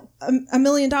 But still, $1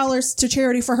 million to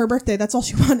charity for her birthday. That's all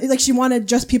she wanted. Like, she wanted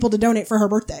just people to donate for her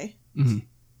birthday. I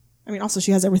mean, also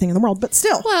she has everything in the world, but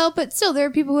still. Well, but still, there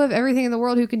are people who have everything in the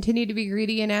world who continue to be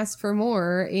greedy and ask for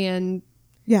more. And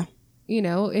yeah, you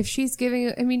know, if she's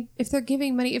giving, I mean, if they're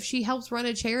giving money, if she helps run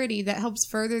a charity that helps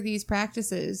further these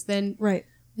practices, then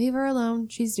leave her alone.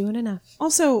 She's doing enough.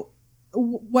 Also,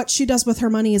 what she does with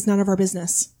her money is none of our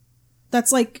business.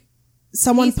 That's like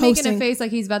someone he's posting, making a face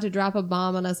like he's about to drop a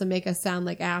bomb on us and make us sound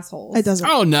like assholes. It doesn't.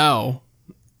 Oh no,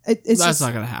 it's that's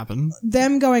not gonna happen.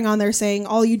 Them going on there saying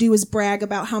all you do is brag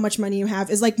about how much money you have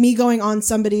is like me going on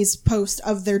somebody's post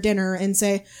of their dinner and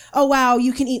say, "Oh wow,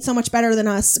 you can eat so much better than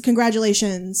us.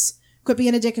 Congratulations! Quit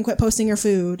being a dick and quit posting your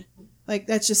food." Like,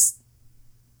 that's just,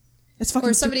 it's fucking.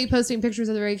 Or somebody posting pictures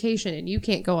of their vacation and you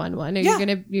can't go on one. Are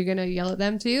you're gonna yell at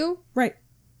them too? Right.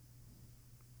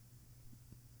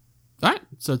 All right,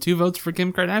 so 2 votes for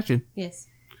Kim Kardashian. Yes.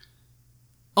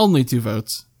 Only 2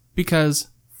 votes. Because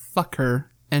fuck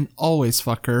her and always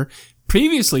fuck her.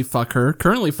 Previously fuck her,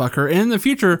 currently fuck her, and in the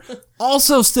future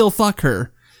also still fuck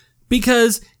her.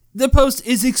 Because the post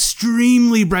is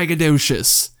extremely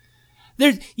braggadocious.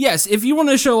 Yes, if you want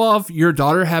to show off your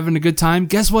daughter having a good time,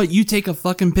 guess what? You take a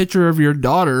fucking picture of your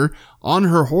daughter on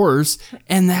her horse,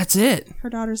 and that's it. Her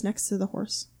daughter's next to the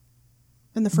horse.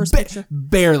 In the first picture.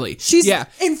 Barely. She's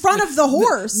in front of the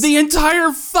horse. The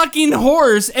entire fucking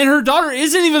horse, and her daughter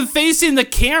isn't even facing the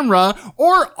camera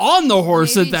or on the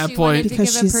horse at that point.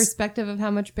 Because to give a perspective of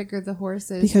how much bigger the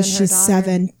horse is. Because she's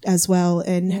 7 as well,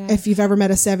 and if you've ever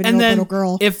met a 7-year-old little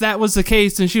girl. If that was the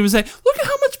case, then she would say, look at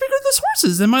how much bigger this horse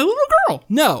is than my little girl.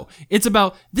 No, it's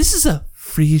about, this is a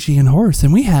Frisian horse,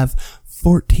 and we have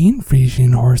 14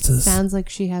 Frisian horses. Sounds like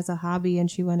she has a hobby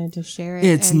and she wanted to share it.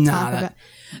 It's not.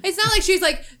 It's not like she's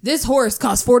like, this horse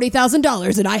costs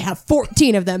 $40,000 and I have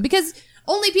 14 of them. Because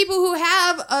only people who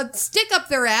have a stick up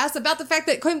their ass about the fact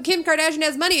that Kim Kardashian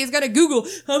has money is going to Google,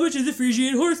 how much does a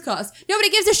Frisian horse cost?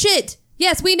 Nobody gives a shit.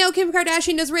 Yes, we know Kim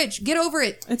Kardashian is rich. Get over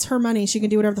it. It's her money. She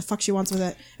can do whatever the fuck she wants with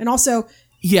it. And also,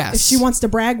 yes, if she wants to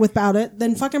brag about it,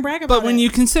 then fucking brag about it. But when you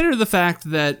consider the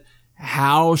fact that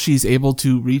how she's able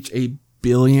to reach a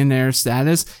billionaire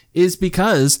status is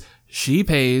because she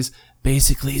pays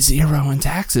basically 0 in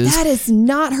taxes. That is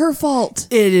not her fault.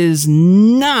 It is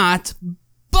not,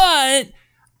 but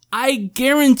I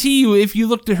guarantee you, if you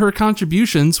looked at her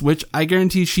contributions, which I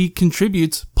guarantee she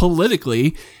contributes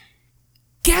politically,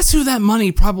 guess who that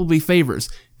money probably favors?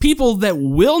 People that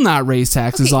will not raise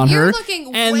taxes on her. You're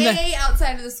looking way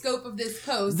outside of the scope of this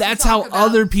post. That's how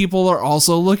other people are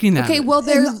also looking at it. Okay, well,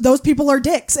 those people are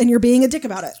dicks, and you're being a dick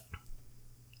about it.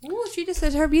 Ooh, she just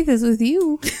said her beef is with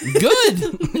you. Good.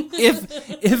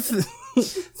 if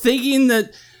thinking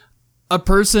that a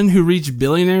person who reached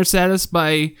billionaire status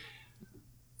by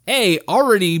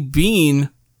already being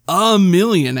a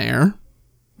millionaire,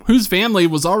 whose family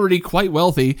was already quite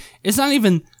wealthy, it's not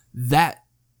even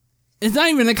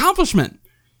an accomplishment.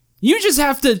 You just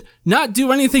have to not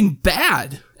do anything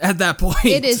bad at that point.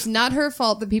 It is not her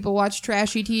fault that people watch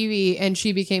trashy TV and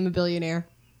she became a billionaire.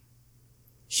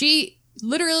 She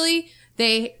literally,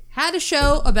 they had a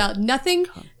show about nothing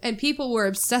and people were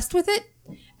obsessed with it.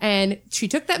 And she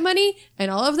took that money and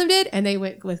all of them did. And they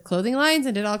went with clothing lines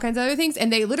and did all kinds of other things.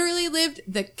 And they literally lived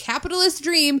the capitalist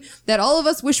dream that all of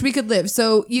us wish we could live.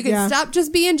 So you can stop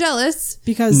just being jealous.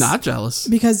 Not jealous.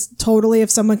 Because totally,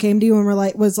 if someone came to you and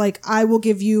was like, I will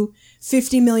give you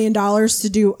 $50 million to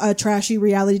do a trashy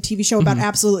reality TV show about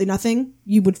absolutely nothing,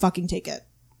 you would fucking take it.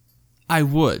 I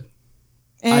would.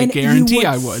 And I guarantee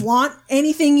I would. would. Flaunt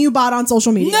anything you bought on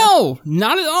social media. No,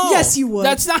 not at all. Yes, you would.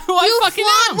 That's not who I fucking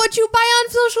flaunt am. what you buy on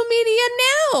social media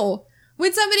now.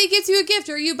 When somebody gets you a gift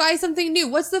or you buy something new,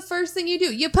 what's the first thing you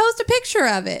do? You post a picture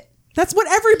of it. That's what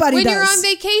everybody does. When you're on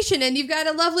vacation and you've got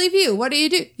a lovely view, what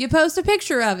do? You post a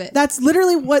picture of it. That's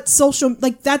literally what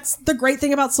that's the great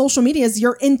thing about social media is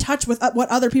you're in touch with what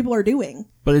other people are doing.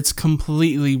 But it's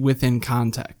completely within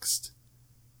context.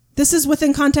 This is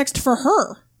within context for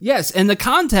her. Yes, and the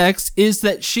context is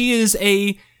that she is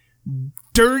a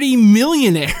dirty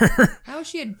millionaire. How is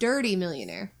she a dirty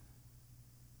millionaire?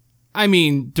 I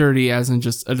mean, dirty as in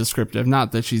just a descriptive,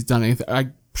 not that she's done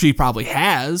anything. She probably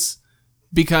has,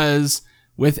 because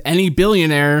with any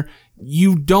billionaire,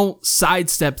 you don't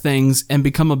sidestep things and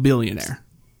become a billionaire.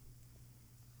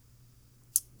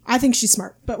 I think she's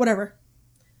smart, but whatever.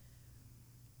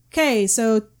 Okay,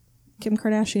 so Kim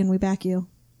Kardashian, we back you.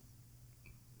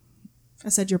 I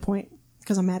said your point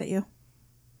because I'm mad at you.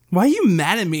 Why are you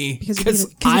mad at me?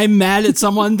 Because I'm mad at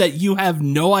someone that you have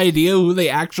no idea who they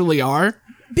actually are?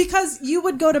 Because you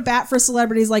would go to bat for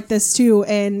celebrities like this too,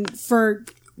 and for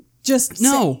just...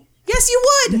 No. Yes, you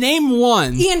would! Name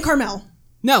one. Ian Carmel.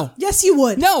 No. Yes, you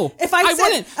would. No, I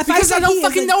wouldn't, because I don't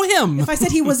fucking know him. If I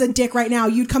said he was a dick right now,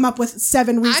 you'd come up with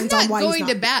 7 reasons on why he's not. I'm not going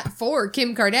to bat for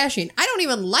Kim Kardashian. I don't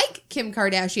even like Kim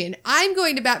Kardashian. I'm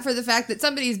going to bat for the fact that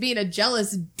somebody's being a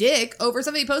jealous dick over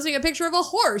somebody posting a picture of a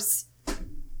horse.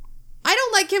 I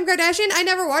don't like Kim Kardashian. I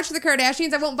never watched the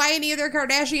Kardashians. I won't buy any of their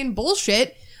Kardashian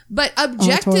bullshit. But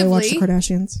objectively... I totally watch the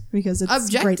Kardashians because it's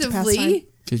great to pass time.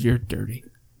 Because you're dirty.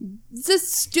 It's a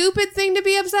stupid thing to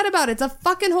be upset about. It's a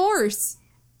fucking horse.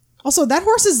 Also, that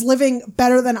horse is living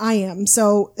better than I am.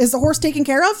 So, is the horse taken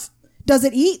care of? Does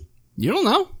it eat? You don't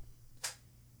know.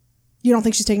 You don't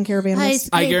think she's taking care of animals?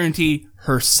 I guarantee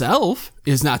herself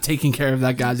is not taking care of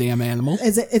that goddamn animal.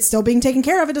 It's still being taken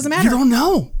care of. It doesn't matter. You don't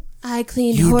know. I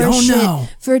cleaned horse shit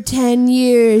for 10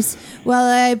 years while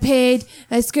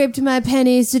I scraped my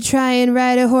pennies to try and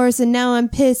ride a horse, and now I'm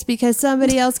pissed because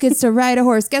somebody else gets to ride a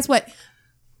horse. Guess what?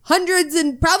 Hundreds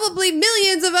and probably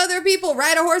millions of other people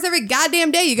ride a horse every goddamn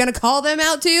day. You gonna call them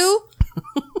out too?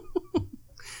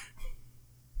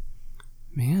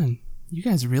 Man, you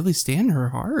guys really stand her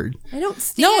hard. I don't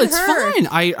stand her. No, it's fine.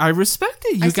 I respect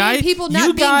it. You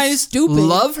guys stupid.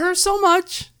 Love her so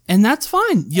much, and that's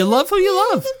fine. You love who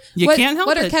you love. You can't help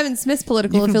it. What are Kevin Smith's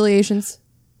political affiliations?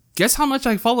 Guess how much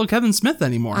I follow Kevin Smith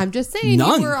anymore? I'm just saying,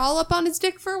 None. You were all up on his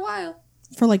dick for a while.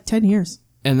 For like 10 years.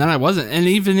 And then I wasn't. And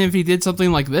even if he did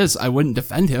something like this, I wouldn't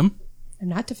defend him. I'm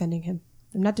not defending him.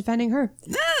 I'm not defending her.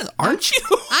 Aren't you?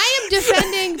 I am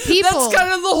defending people. That's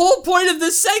kind of the whole point of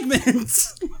this segment.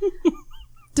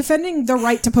 Defending the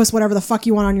right to post whatever the fuck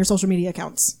you want on your social media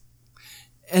accounts.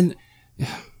 And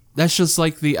that's just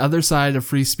like the other side of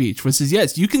free speech, which is,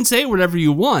 yes, you can say whatever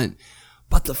you want,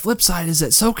 but the flip side is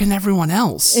that so can everyone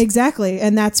else. Exactly.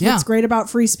 And that's what's great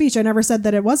about free speech. I never said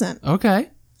that it wasn't.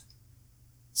 Okay.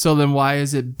 So then why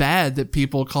is it bad that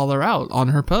people call her out on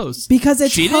her posts? Because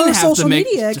it's her social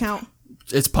media account.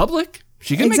 It's public.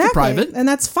 She can make it private. And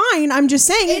that's fine. I'm just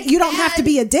saying you don't have to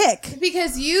be a dick.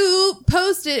 Because you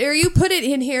posted or you put it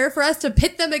in here for us to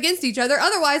pit them against each other.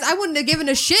 Otherwise, I wouldn't have given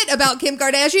a shit about Kim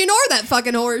Kardashian or that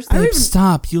fucking horse. Babe,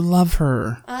 stop. You love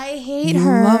her. I hate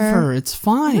her. You love her. It's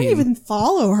fine. I don't even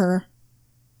follow her.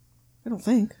 I don't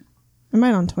think. I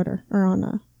might on Twitter or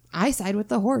on... I side with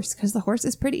the horse because the horse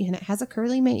is pretty and it has a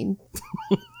curly mane.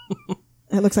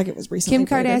 It looks like it was recently.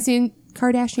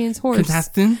 Kardashian's horse.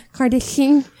 Kim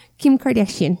Kim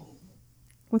Kardashian.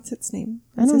 What's its name?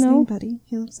 I don't know. Name, Buddy.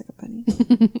 He looks like a bunny.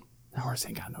 That horse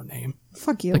ain't got no name.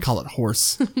 Fuck you. They call it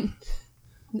horse.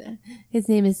 His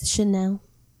name is Chanel.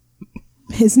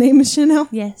 His name is Chanel?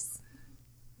 Yes.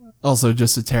 Also,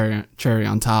 just a cherry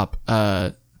on top.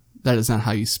 That is not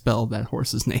how you spell that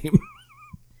horse's name.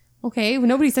 Okay, well,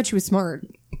 nobody said she was smart.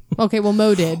 Okay, well,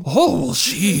 Mo did. Oh,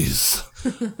 jeez.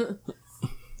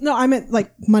 No, I meant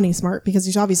like money smart because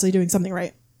he's obviously doing something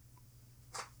right.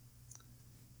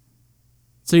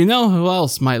 So you know who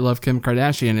else might love Kim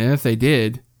Kardashian, and if they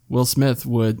did, Will Smith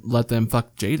would let them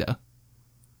fuck Jada.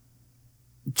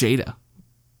 Jada.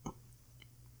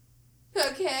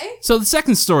 Okay. So the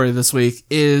second story this week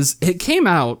is it came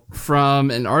out from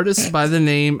an artist by the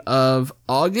name of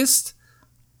August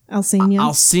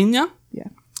Alsina.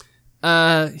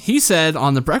 Yeah. He said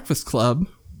on The Breakfast Club,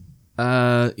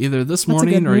 either this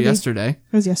morning or yesterday.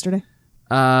 It was yesterday.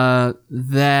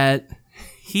 That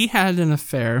he had an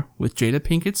affair with Jada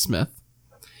Pinkett Smith,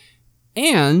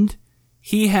 and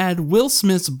he had Will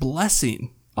Smith's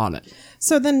blessing on it.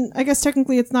 So then I guess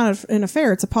technically it's not an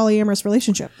affair. It's a polyamorous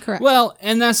relationship. Correct. Well,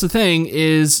 and that's the thing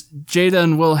is Jada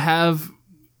and Will have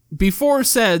before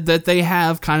said that they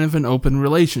have kind of an open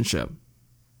relationship.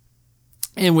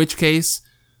 In which case,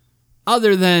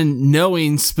 other than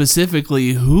knowing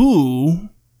specifically who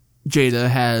Jada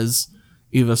has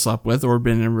either slept with or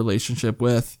been in a relationship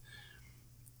with,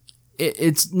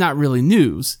 it's not really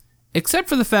news. Except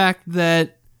for the fact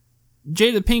that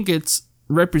Jada Pinkett's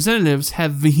representatives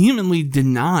have vehemently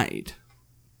denied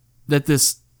that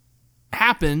this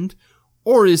happened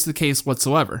or is the case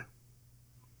whatsoever.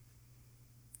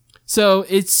 So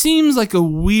it seems like a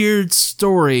weird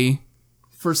story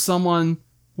for someone.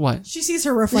 What? She sees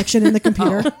her reflection in the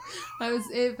computer.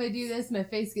 If I do this, my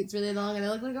face gets really long and I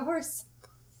look like a horse.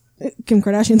 Kim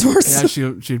Kardashian's horse.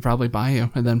 Yeah, she'd probably buy you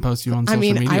and then post you on social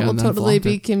media. I will totally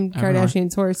be it Kim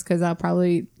Kardashian's horse because I'll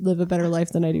probably live a better life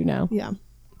than I do now. Yeah.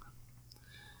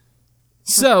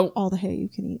 So all the hay you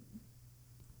can eat.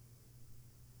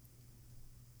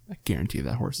 I guarantee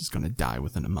that horse is going to die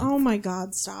within a month. Oh my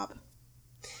God, stop.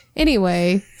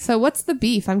 Anyway, so what's the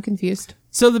beef? I'm confused.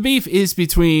 So the beef is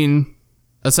between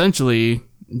essentially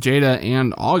Jada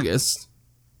and August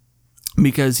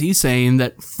because he's saying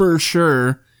that for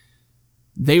sure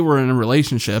they were in a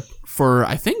relationship for,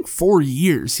 I think, 4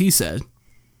 years, he said.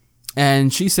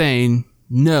 And she's saying,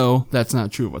 no, that's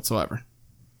not true whatsoever.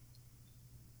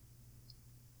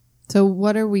 So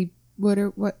what are we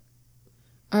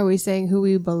saying who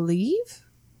we believe?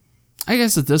 I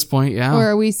guess at this point, yeah. Or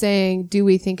are we saying, do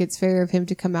we think it's fair of him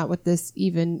to come out with this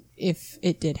even if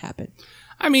it did happen?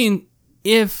 I mean,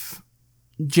 if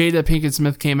Jada Pinkett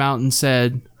Smith came out and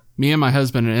said, me and my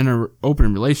husband are in an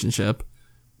open relationship,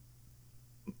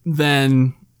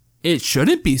 then it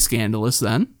shouldn't be scandalous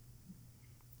then.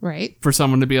 Right. For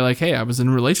someone to be like, hey, I was in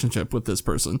a relationship with this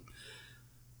person.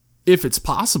 If it's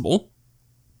possible.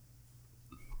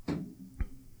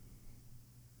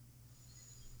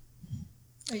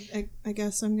 I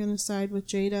guess I'm going to side with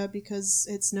Jada because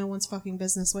it's no one's fucking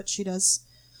business what she does.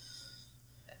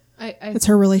 It's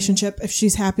her relationship. If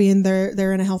she's happy and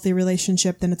they're in a healthy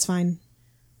relationship, then it's fine.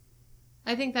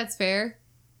 I think that's fair.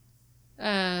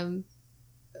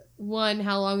 One,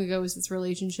 how long ago was this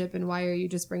relationship and why are you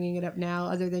just bringing it up now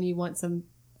other than you want some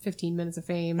 15 minutes of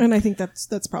fame? And I think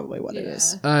that's probably what it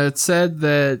is. It said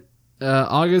that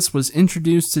August was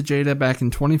introduced to Jada back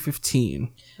in 2015.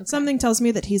 Okay. Something tells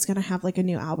me that he's going to have like a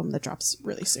new album that drops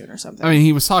really soon or something. I mean,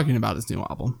 he was talking about his new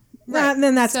album. Right. And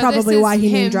then that's probably why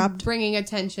he name dropped. Bringing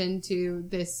attention to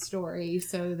this story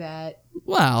so that...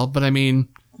 Well, but I mean,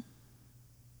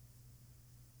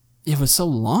 it was so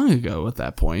long ago at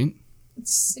that point.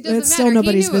 It's still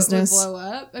nobody's business. It would blow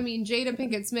up. I mean, Jada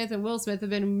Pinkett Smith and Will Smith have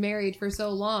been married for so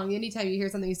long. Anytime you hear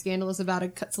something scandalous about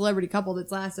a celebrity couple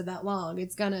that's lasted that long,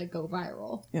 it's gonna go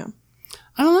viral. Yeah.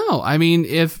 I don't know. I mean,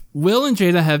 if Will and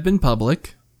Jada have been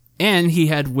public, and he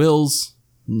had Will's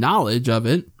knowledge of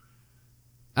it,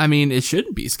 I mean, it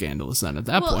shouldn't be scandalous then at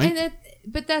that point.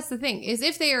 But that's the thing, is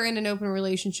if they are in an open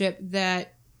relationship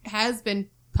that has been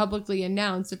publicly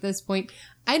announced at this point,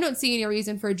 I don't see any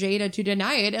reason for Jada to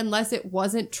deny it unless it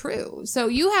wasn't true. So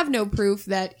you have no proof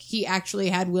that he actually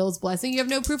had Will's blessing. You have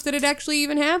no proof that it actually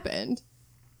even happened.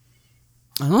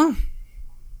 I don't know.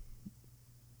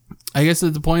 I guess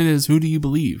the point is, who do you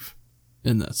believe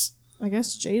in this? I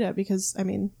guess Jada, because I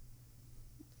mean,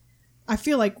 I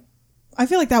feel like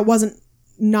that wasn't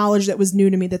knowledge that was new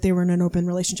to me that they were in an open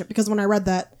relationship, because when I read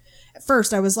that at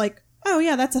first I was like, oh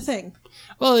yeah, that's a thing.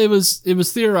 Well, it was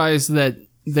theorized that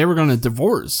they were going to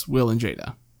divorce Will and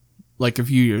Jada like a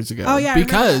few years ago. Oh yeah,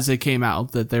 because it came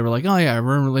out that they were like, oh yeah,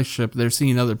 we're in a relationship, they're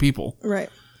seeing other people. Right.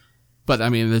 But I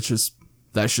mean, that's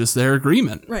just their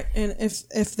agreement. Right. And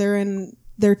if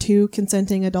they're two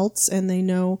consenting adults and they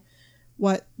know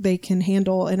what they can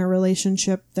handle in a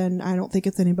relationship, then I don't think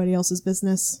it's anybody else's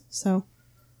business. So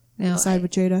I'm going to side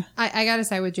with Jada. I got to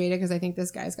side with Jada because I think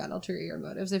this guy's got ulterior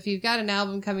motives. If you've got an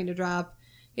album coming to drop,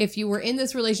 if you were in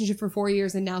this relationship for 4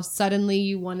 years and now suddenly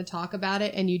you want to talk about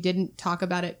it and you didn't talk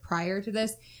about it prior to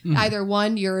this, either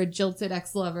one, you're a jilted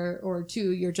ex-lover, or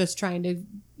two, you're just trying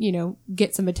to,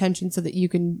 get some attention so that you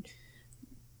can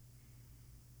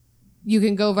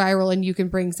go viral and you can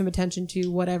bring some attention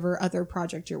to whatever other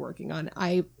project you're working on.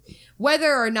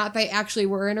 Whether or not they actually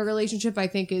were in a relationship, I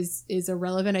think is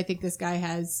irrelevant. I think this guy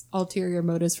has ulterior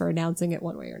motives for announcing it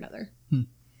one way or another.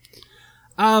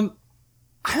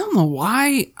 I don't know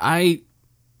why I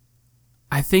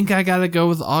think I gotta go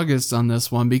with August on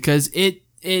this one, because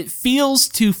it feels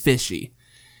too fishy.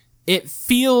 It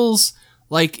feels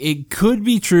like it could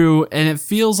be true, and it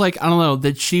feels like, I don't know,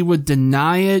 that she would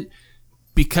deny it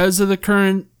because of the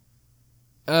current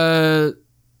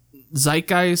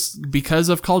zeitgeist, because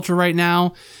of culture right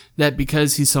now, that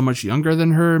because he's so much younger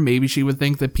than her, maybe she would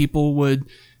think that people would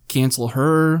cancel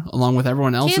her along with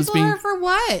everyone else. Cancel her for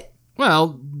what? Well,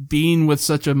 being with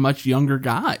such a much younger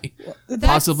guy,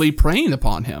 possibly preying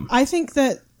upon him. I think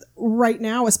that right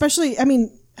now, especially, I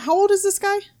mean, how old is this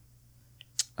guy?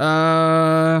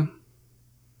 I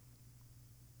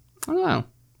don't know.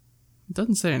 It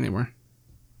doesn't say anywhere.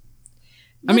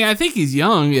 I mean, I think he's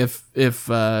young if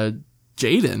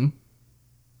Jaden,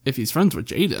 if he's friends with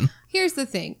Jaden. Here's the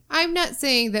thing. I'm not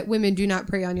saying that women do not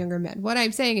prey on younger men. What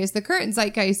I'm saying is the current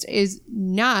zeitgeist is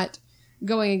not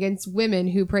going against women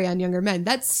who prey on younger men.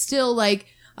 That's still like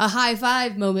a high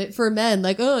five moment for men.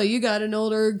 Like, oh, you got an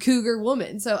older cougar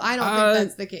woman. So I don't think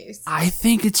that's the case. I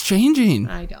think it's changing.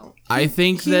 I don't. I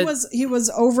think he was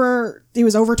over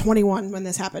 21 when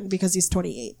this happened, because he's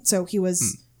 28. So he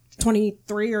was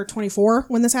 23 or 24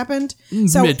 when this happened.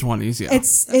 So mid-20s, yeah.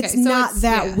 It's not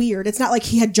that weird. It's not like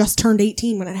he had just turned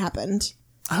 18 when it happened.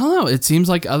 I don't know. It seems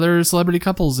like other celebrity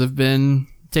couples have been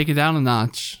taken down a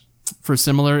notch for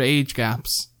similar age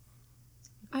gaps.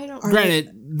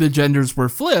 Granted, the genders were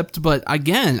flipped, but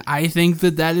again, I think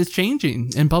that is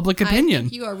changing in public opinion. I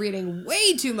think you are reading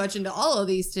way too much into all of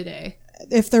these today.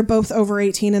 If they're both over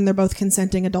 18 and they're both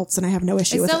consenting adults, then I have no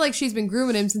issue with it. It's not like she's been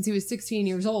grooming him since he was 16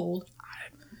 years old.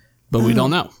 But we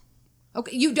don't know.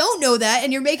 Okay, you don't know that,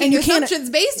 and you're making assumptions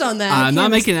based on that. I'm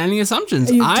not making any assumptions.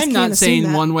 I'm not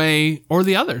saying one way or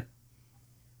the other.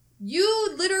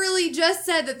 You literally just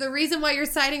said that the reason why you're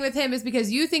siding with him is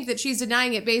because you think that she's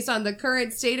denying it based on the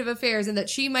current state of affairs, and that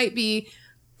she might be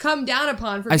come down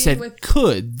upon for being with...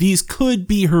 could. These could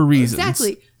be her reasons.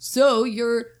 Exactly. So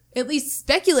you're at least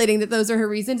speculating that those are her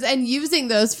reasons and using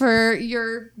those for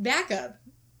your backup.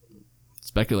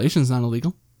 Speculation's not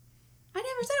illegal. I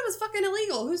never said it was fucking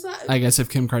illegal. Who's that? I guess if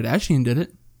Kim Kardashian did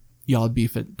it, y'all would be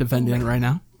defending it right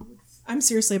now. I'm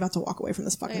seriously about to walk away from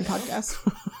this fucking podcast.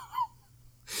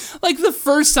 Like the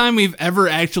first time we've ever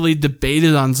actually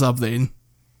debated on something.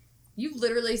 You've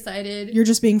literally sided. You're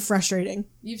just being frustrating.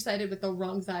 You've sided with the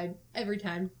wrong side every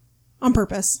time. On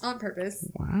purpose. On purpose.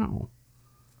 Wow.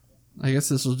 I guess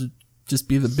this will just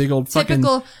be the big old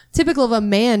Typical of a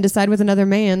man to side with another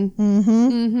man. Mm-hmm.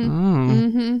 Mm-hmm.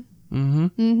 Mm-hmm.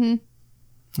 Mm-hmm.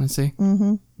 Mm-hmm. I see.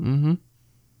 Mm-hmm. Mm-hmm.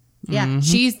 Yeah, mm-hmm.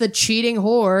 She's the cheating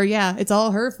whore. Yeah, it's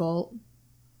all her fault.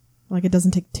 Like it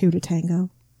doesn't take two to tango.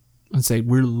 I'd say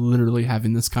we're literally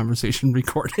having this conversation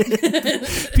recorded.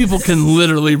 People can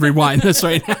literally rewind this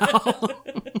right now.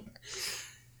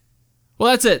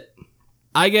 Well, that's it.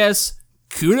 I guess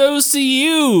kudos to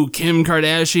you, Kim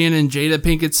Kardashian and Jada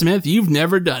Pinkett Smith. You've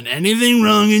never done anything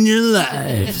wrong in your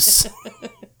lives.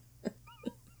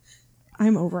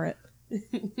 I'm over it.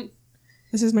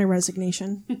 This is my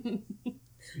resignation.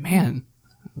 Man,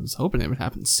 I was hoping it would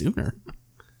happen sooner.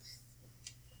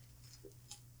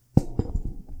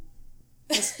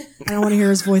 I don't want to hear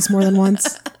his voice more than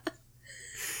once.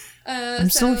 I'm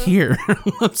still here.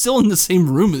 I'm still in the same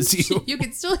room as you. You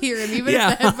can still hear him even if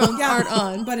the headphones aren't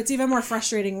on. But it's even more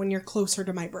frustrating when you're closer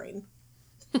to my brain.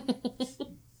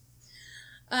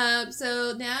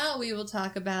 So now we will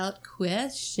talk about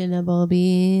questionable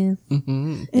beef.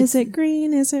 Mm-hmm. Is it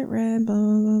green? Is it red? Blah,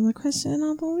 blah, blah,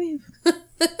 questionable beef.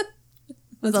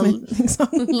 That's my theme song.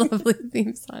 Lovely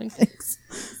theme song. Thanks.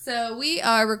 So we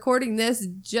are recording this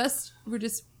we're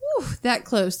just that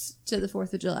close to the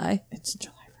 4th of July. It's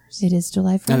July 1st. It is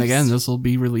July 1st. And again, this will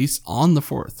be released on the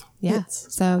 4th. Yeah.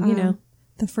 So, you know.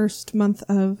 The first month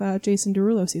of Jason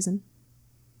Derulo season.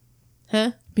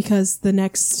 Huh? Because the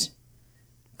next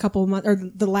couple months, or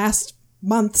the last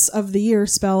months of the year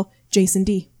spell Jason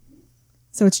D.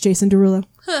 So it's Jason Derulo.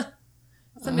 Huh.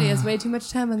 Somebody has way too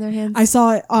much time on their hands. I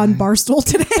saw it on Barstool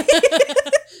today.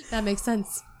 That makes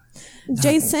sense.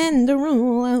 Jason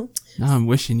Derulo. Now I'm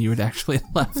wishing you had actually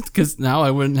left, because now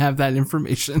I wouldn't have that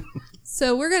information.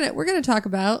 So we're gonna talk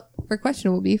about, for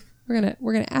questionable beef,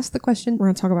 We're gonna ask the question. We're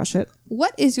gonna talk about shit.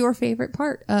 What is your favorite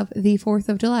part of the 4th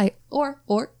of July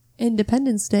or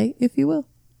Independence Day, if you will?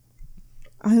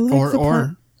 I like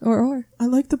Or. I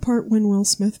like the part when Will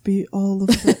Smith beat all of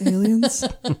the aliens.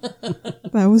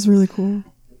 That was really cool.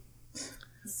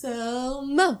 So,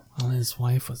 Mo. Well, his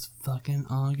wife was fucking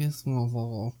August.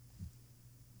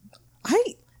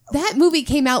 That movie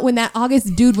came out when that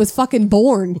August dude was fucking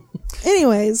born.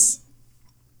 Anyways,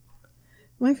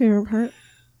 my favorite part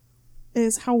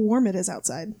is how warm it is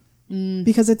outside.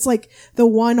 Because it's like the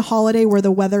one holiday where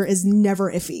the weather is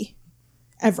never iffy.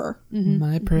 Ever.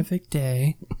 My perfect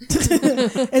day.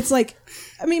 It's like,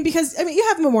 because you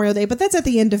have Memorial Day, but that's at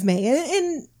the end of May.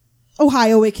 In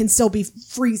Ohio, it can still be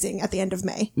freezing at the end of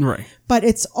May. Right. But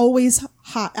it's always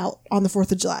hot out on the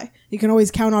 4th of July. You can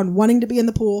always count on wanting to be in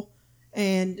the pool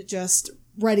and just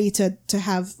ready to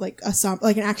have like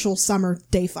an actual summer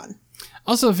day fun.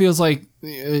 Also feels like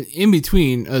in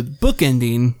between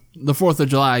bookending the 4th of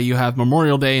July, you have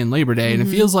Memorial Day and Labor Day, and it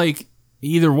feels like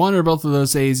either one or both of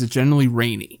those days is generally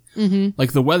rainy.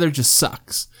 Like the weather just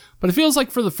sucks. But it feels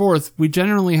like for the 4th, we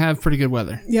generally have pretty good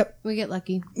weather. Yep. We get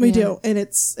lucky. We do. And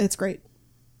it's great.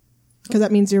 Because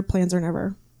that means your plans are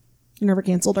never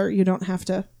canceled, or you don't have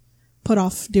to put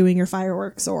off doing your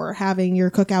fireworks or having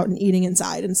your cookout and eating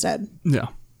inside instead. Yeah.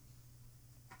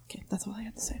 Okay, that's all I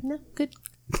had to say. No, good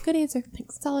answer.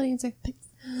 Thanks. Solid answer. Thanks.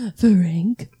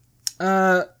 Frank.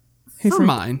 Hey, for Frank.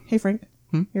 mine. Hey, Frank.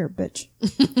 You're a bitch.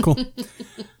 Cool.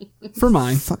 For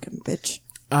mine. Fucking bitch.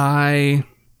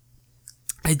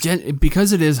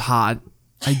 Because it is hot,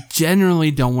 I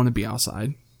generally don't want to be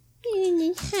outside.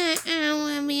 I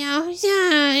want to be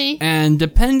outside. And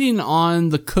depending on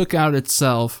the cookout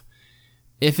itself,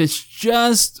 if it's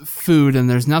just food and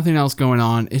there's nothing else going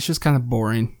on, it's just kind of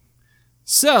boring.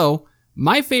 So,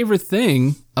 my favorite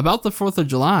thing about the 4th of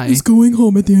July is going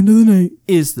home at the end of the night.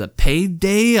 Is the paid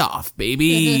day off,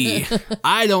 baby.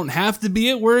 I don't have to be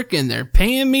at work and they're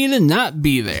paying me to not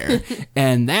be there.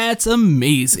 And that's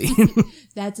amazing.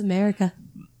 That's America.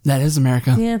 That is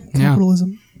America. Yeah.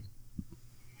 Capitalism.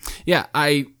 Yeah,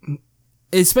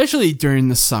 especially during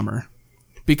the summer,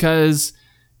 because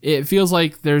it feels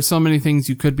like there's so many things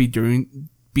you could be doing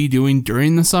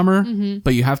during the summer,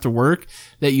 but you have to work,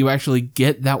 that you actually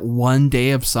get that one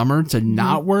day of summer to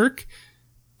not work.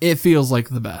 It feels like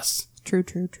the best. True.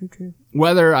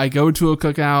 Whether I go to a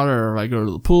cookout or I go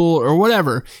to the pool or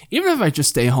whatever, even if I just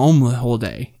stay home the whole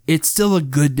day, it's still a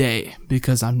good day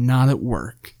because I'm not at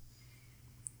work.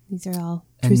 These are all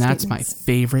true, and that's statements. my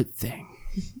favorite thing.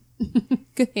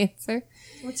 Good answer.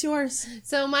 What's yours?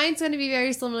 So mine's going to be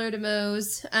very similar to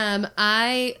Mo's.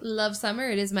 I love summer.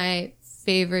 It is my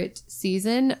favorite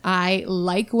season. I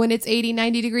like when it's 80,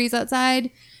 90 degrees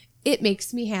outside. It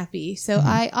makes me happy. So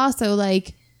I also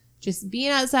like just being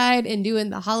outside and doing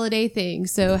the holiday thing.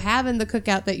 So having the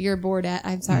cookout that you're bored at.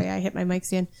 I'm sorry, I hit my mic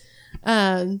stand.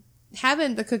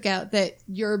 Having the cookout that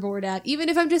you're bored at, even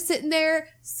if I'm just sitting there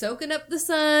soaking up the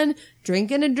sun,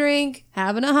 drinking a drink,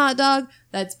 having a hot dog,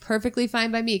 that's perfectly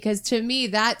fine by me. Because to me,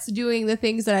 that's doing the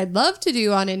things that I'd love to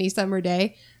do on any summer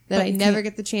day that I never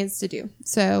get the chance to do.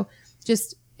 So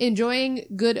just enjoying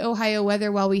good Ohio weather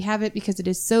while we have it, because it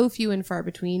is so few and far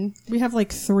between. We have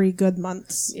like 3 good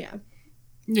months. Yeah.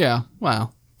 Yeah,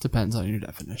 well, depends on your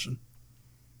definition.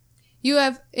 You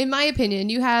have, in my opinion,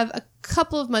 you have a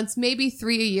couple of months, maybe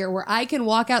 3 a year, where I can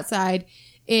walk outside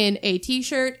in a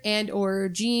t-shirt and or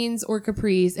jeans or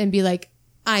capris and be like,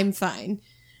 I'm fine.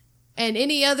 And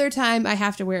any other time I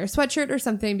have to wear a sweatshirt or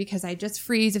something because I just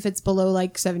freeze if it's below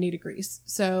like 70 degrees.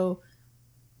 So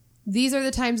these are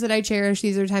the times that I cherish.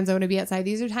 These are times I want to be outside.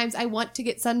 These are times I want to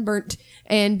get sunburnt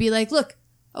and be like, look,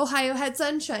 Ohio had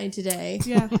sunshine today.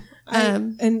 Yeah.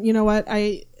 And you know what?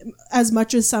 As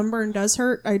much as sunburn does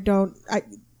hurt,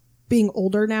 being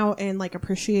older now and like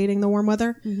appreciating the warm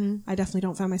weather, I definitely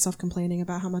don't find myself complaining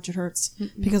about how much it hurts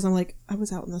because I'm like, I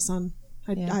was out in the sun.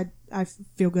 I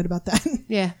feel good about that.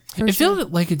 Yeah. It feels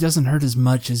like it doesn't hurt as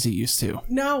much as it used to.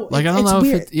 No. Like, I don't know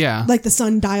weird. if yeah. Like the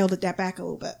sun dialed it back a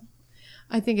little bit.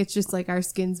 I think it's just like our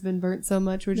skin's been burnt so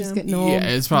much. We're just getting old. Yeah,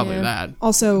 it's probably that.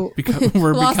 Also,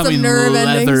 we're becoming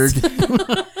leathered.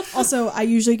 Also, I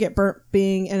usually get burnt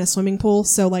being in a swimming pool,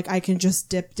 so like I can just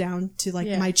dip down to like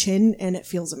my chin and it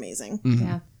feels amazing. Mm-hmm.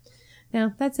 Yeah.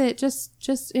 No, that's it.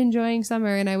 Just enjoying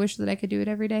summer, and I wish that I could do it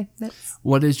every day.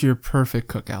 What is your perfect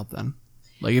cookout then?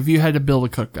 Like if you had to build a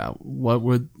cookout, what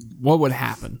would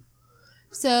happen?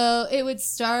 So it would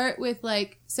start with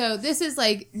so this is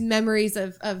like memories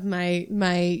of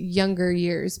my younger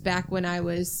years back when I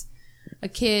was a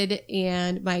kid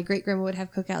and my great grandma would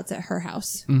have cookouts at her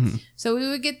house. Mm-hmm. So we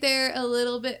would get there a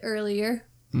little bit earlier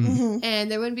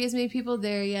and there wouldn't be as many people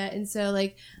there yet. And so,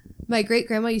 like, my great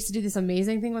grandma used to do this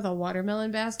amazing thing with a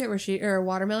watermelon basket where she'd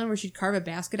carve a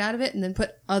basket out of it and then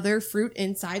put other fruit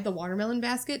inside the watermelon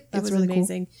basket. It was really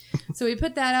amazing. Cool. So we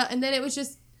put that out, and then it was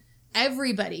just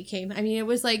everybody came. I mean, it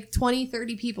was like 20,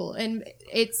 30 people. And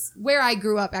it's where I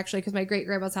grew up, actually, because my great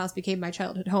grandma's house became my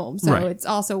childhood home. So it's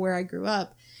also where I grew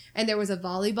up. And there was a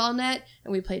volleyball net,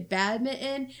 and we played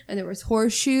badminton, and there was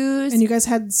horseshoes. And you guys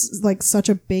had like such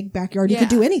a big backyard. You could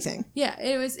do anything. Yeah,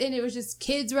 it was just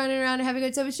kids running around and having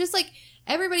good stuff. It's just like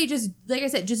everybody just, like I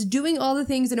said, just doing all the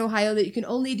things in Ohio that you can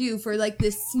only do for like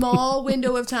this small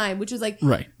window of time, which is like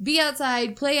be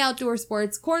outside, play outdoor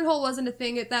sports. Cornhole wasn't a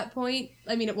thing at that point.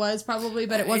 I mean, it was probably,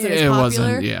 but it wasn't as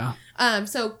popular.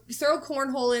 So throw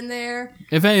cornhole in there.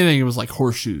 If anything, it was like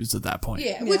horseshoes at that point.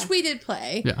 Yeah, which we did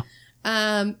play. Yeah.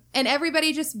 And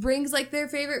everybody just brings like their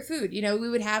favorite food. You know, we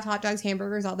would have hot dogs,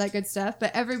 hamburgers, all that good stuff.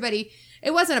 But everybody,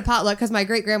 it wasn't a potluck because my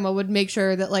great grandma would make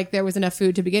sure that like there was enough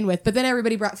food to begin with. But then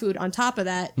everybody brought food on top of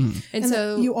that. And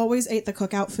so you always ate the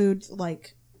cookout food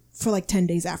like for like 10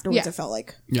 days afterwards. It felt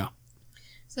like. Yeah.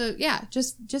 So yeah,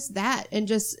 just that, and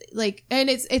just like, and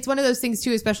it's one of those things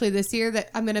too, especially this year,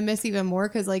 that I'm gonna miss even more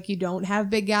because like you don't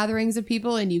have big gatherings of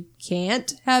people, and you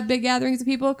can't have big gatherings of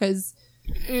people because.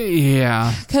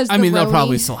 Yeah. Because I mean, they'll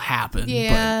probably still happen.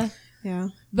 Yeah. Yeah.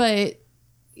 But,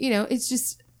 you know, it's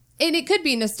just, and it could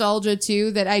be nostalgia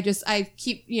too, that I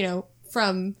keep, you know,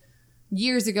 from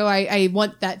years ago, I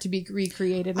want that to be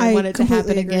recreated. I want it to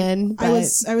happen again. I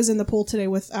was in the pool today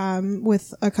with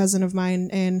a cousin of mine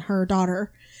and her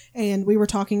daughter. And we were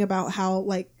talking about how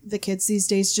like the kids these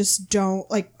days just don't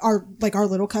like our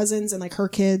little cousins and like her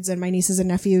kids and my nieces and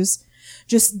nephews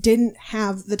just didn't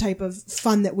have the type of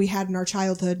fun that we had in our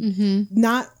childhood.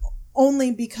 Not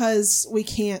only because we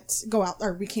can't go out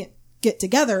or we can't get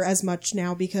together as much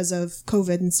now because of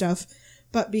COVID and stuff,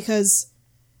 but because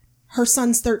her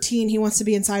son's 13, he wants to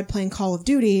be inside playing Call of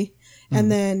Duty.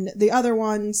 And then the other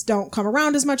ones don't come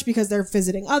around as much because they're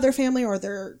visiting other family, or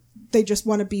they just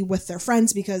want to be with their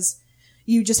friends, because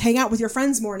you just hang out with your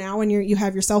friends more now, and you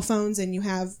have your cell phones and you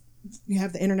have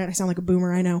the internet. I sound like a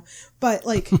boomer, I know. But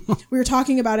like we were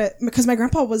talking about it because my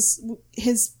grandpa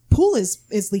his pool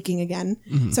is leaking again.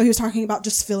 So he was talking about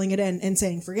just filling it in and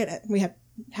saying, forget it. We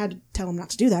had to tell him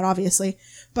not to do that, obviously.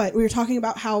 But we were talking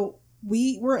about how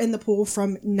we were in the pool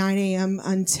from 9 a.m.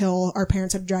 until our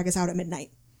parents had to drag us out at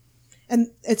midnight. And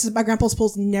my grandpa's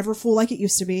pool's never full like it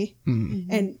used to be.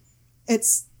 And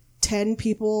it's 10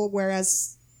 people,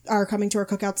 whereas are coming to our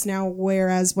cookouts now,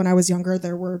 whereas when I was younger,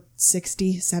 there were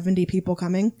 60, 70 people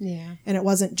coming. Yeah. And it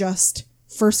wasn't just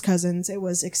first cousins, it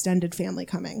was extended family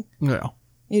coming. Yeah.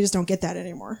 You just don't get that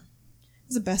anymore. It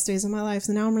was the best days of my life,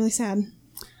 so now I'm really sad.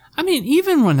 I mean,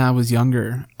 even when I was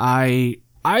younger, I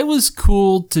was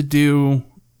cool to do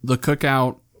the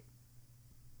cookout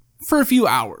for a few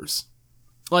hours.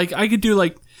 Like, I could do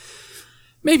like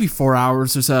maybe 4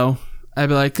 hours or so. I'd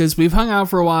be like, because we've hung out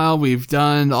for a while, we've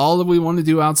done all that we want to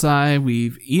do outside,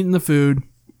 we've eaten the food,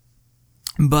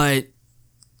 but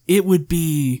it would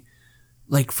be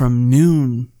like from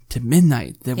noon to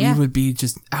midnight that we would be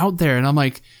just out there, and I'm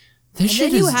like, this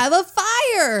shit is... And then you have a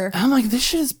fire! I'm like, this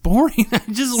shit is boring.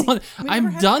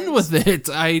 I'm done with it.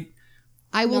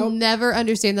 I will never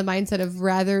understand the mindset of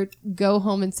rather go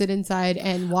home and sit inside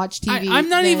and watch TV. I'm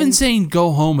not even saying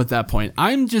go home at that point.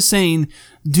 I'm just saying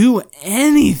do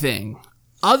anything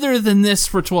other than this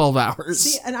for 12 hours.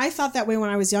 See, and I thought that way when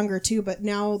I was younger too, but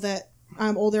now that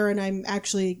I'm older and I'm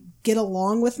actually get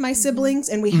along with my siblings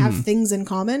and we have things in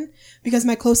common, because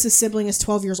my closest sibling is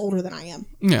 12 years older than I am.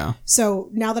 Yeah. So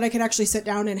now that I can actually sit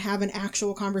down and have an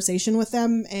actual conversation with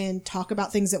them and talk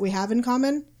about things that we have in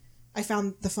common, I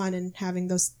found the fun in having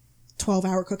those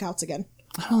 12-hour cookouts again.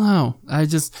 I don't know.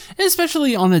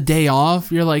 Especially on a day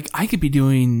off, you're like, I could be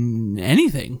doing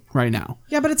anything right now.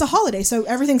 Yeah, but it's a holiday, so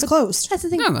everything's closed. That's the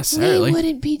thing. Not necessarily. We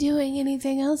wouldn't be doing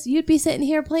anything else. You'd be sitting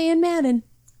here playing Madden.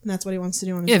 And that's what he wants to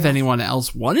do on his If anyone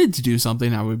else wanted to do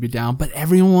something, I would be down. But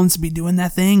everyone wants to be doing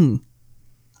that thing.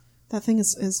 That thing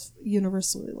is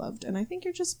universally loved, and I think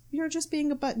you're just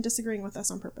being a butt and disagreeing with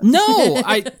us on purpose. No,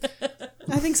 I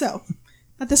think so.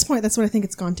 At this point, that's what I think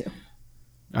it's gone to.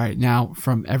 All right, now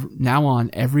from now on,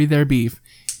 every their beef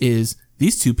is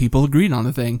these two people agreed on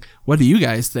a thing. What do you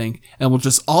guys think? And we'll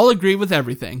just all agree with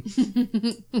everything.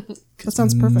 That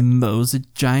sounds perfect. Mo's a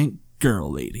giant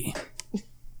girl lady.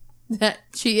 That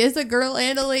she is a girl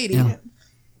and a lady. Yeah.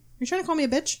 You're trying to call me a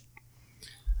bitch?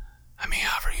 I mean,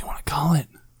 however you want to call it.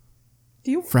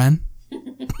 Do you? Friend?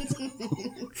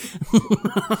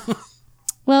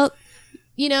 Well,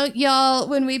 y'all,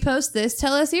 when we post this,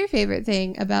 tell us your favorite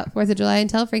thing about 4th of July and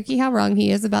tell Frankie how wrong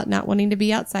he is about not wanting to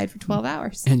be outside for 12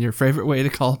 hours. And your favorite way to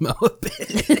call Mel a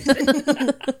bitch.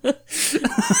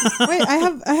 Wait,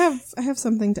 I have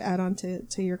something to add on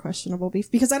to your questionable beef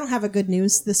because I don't have a good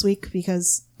news this week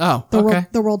because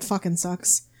the world fucking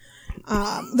sucks.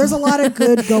 There's a lot of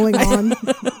good going on,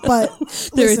 but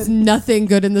there is nothing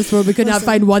good in this world. We could not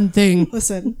find one thing.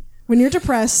 Listen, when you're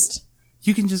depressed,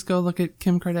 you can just go look at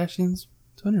Kim Kardashian's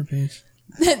Twitter page.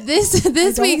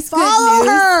 This week's good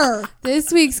news.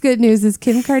 This week's good news is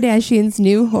Kim Kardashian's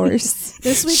new horse.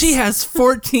 She has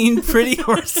 14 pretty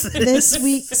horses. This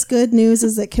week's good news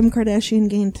is that Kim Kardashian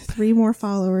gained 3 more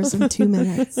followers in 2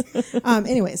 minutes.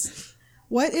 Anyways,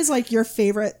 what is like your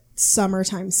favorite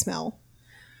summertime smell?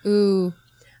 Ooh.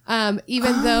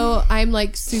 Even though I'm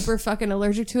like super fucking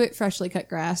allergic to it, freshly cut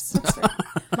grass.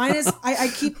 Mine is, I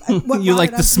keep, you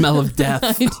like the smell of death.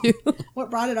 I do. What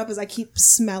brought it up is I keep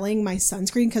smelling my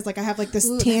sunscreen because like I have like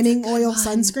this tanning oil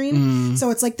sunscreen. So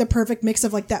it's like the perfect mix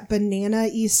of like that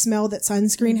banana-y smell that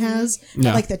sunscreen has,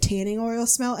 but like the tanning oil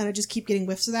smell. And I just keep getting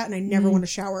whiffs of that and I never want to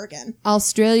shower again.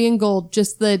 Australian Gold,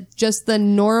 just the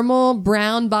normal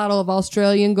brown bottle of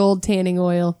Australian Gold tanning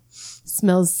oil.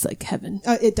 Smells like heaven.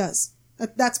 It does.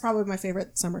 That's probably my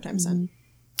favorite summertime scent.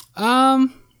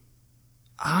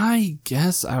 I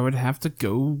guess I would have to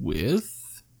go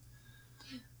with...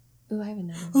 Ooh, I have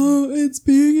another one. It's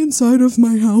being inside of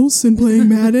my house and playing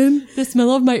Madden. The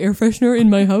smell of my air freshener in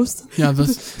my house. Yeah, the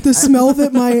smell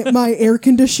that my air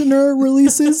conditioner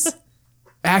releases.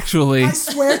 Actually, I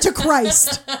swear to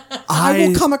Christ, I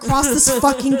will come across this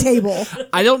fucking table.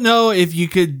 I don't know if you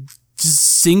could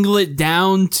just single it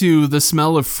down to the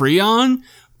smell of Freon,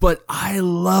 but I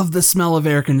love the smell of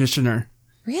air conditioner.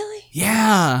 Really?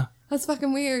 Yeah. That's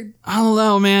fucking weird. I don't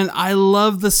know, man. I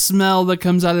love the smell that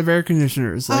comes out of air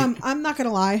conditioners. Like, I'm not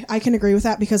gonna lie. I can agree with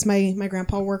that because my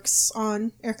grandpa works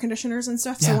on air conditioners and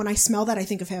stuff. So when I smell that, I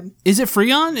think of him. Is it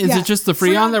Freon? Is it just the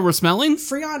Freon that we're smelling?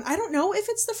 Freon. I don't know if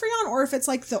it's the Freon or if it's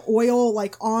like the oil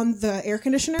like on the air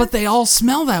conditioner. But they all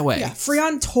smell that way. Yeah,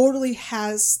 Freon totally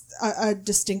has a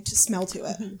distinct smell to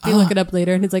it. You look it up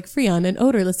later and it's like Freon, an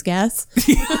odorless gas.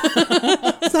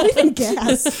 It's not even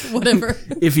gas. Whatever.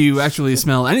 If you actually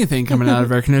smell anything coming out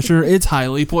of air conditioner, it's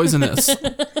highly poisonous.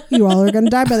 You all are going to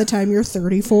die by the time you're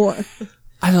 34.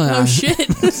 I don't know. Oh shit.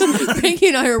 Frankie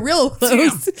and I are real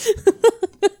close.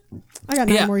 I got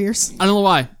 9 more years. I don't know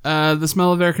why. The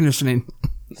smell of air conditioning.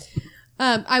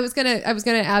 I was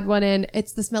gonna add one in.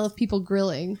 It's the smell of people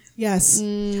grilling. Yes.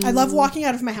 I love walking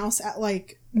out of my house at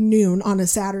like noon on a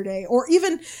Saturday or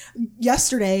even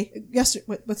yesterday,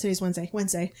 what's today's Wednesday?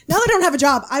 Now that I don't have a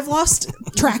job, I've lost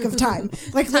track of time.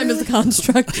 Like time is a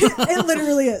construct. It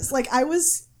literally is. Like I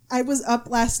was up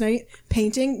last night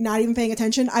painting, not even paying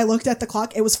attention. I looked at the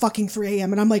clock. It was fucking 3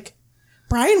 a.m. and I'm like,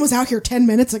 Brian was out here 10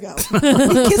 minutes ago. He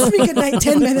kissed me goodnight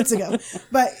 10 minutes ago.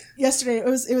 But yesterday it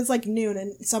was like noon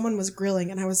and someone was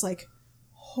grilling and I was like,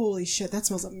 holy shit, that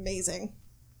smells amazing.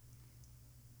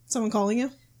 Someone calling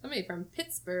you? Somebody from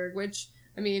Pittsburgh, which,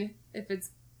 I mean, if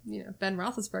it's, Ben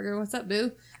Roethlisberger, what's up,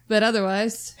 boo? But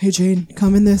otherwise. Hey, Jane,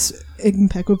 come in this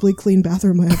impeccably clean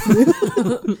bathroom I have for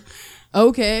you.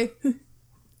 Okay.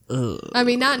 I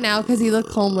mean, not now because he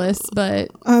looked homeless, but.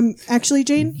 Actually,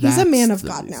 Jane, he's a man of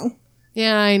God now.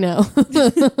 Yeah, I know.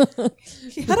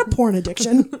 He had a porn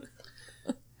addiction.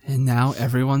 And now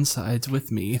everyone sides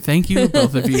with me. Thank you,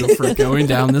 both of you, for going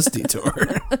down this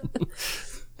detour.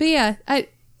 But yeah,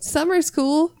 summer's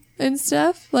cool and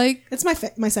stuff. Like it's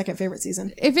my second favorite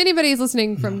season. If anybody's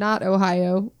listening from not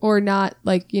Ohio or not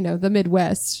like, the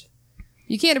Midwest,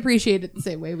 you can't appreciate it the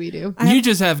same way we do. You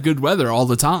just have good weather all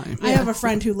the time. I have a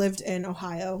friend who lived in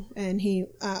Ohio and he,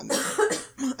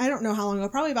 I don't know how long ago,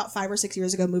 probably about 5 or 6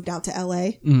 years ago, moved out to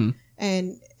LA. Mm-hmm.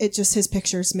 And his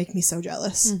pictures make me so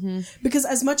jealous. Mm-hmm. Because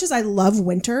as much as I love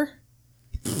winter,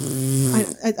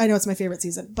 I know it's my favorite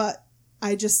season, but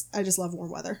I just love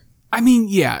warm weather. I mean,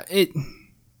 yeah,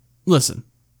 listen,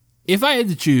 if I had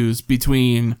to choose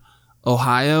between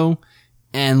Ohio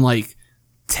and like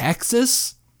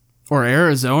Texas or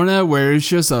Arizona where it's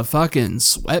just a fucking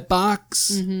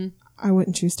sweatbox. Mm-hmm. I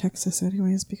wouldn't choose Texas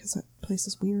anyways because that place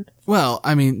is weird. Well,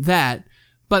 I mean that,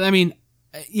 but I mean,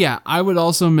 yeah, I would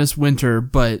also miss winter,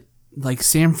 but like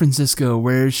San Francisco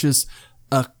where it's just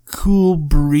a cool,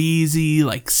 breezy,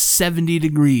 like 70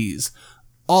 degrees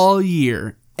all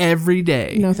year. Every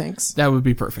day. No thanks. That would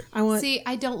be perfect.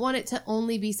 I don't want it to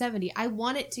only be 70. I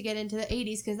want it to get into the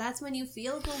 80s because that's when you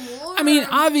feel the warm. I mean,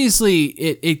 obviously,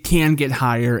 it can get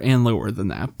higher and lower than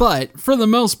that. But for the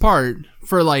most part,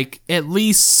 for like at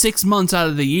least 6 months out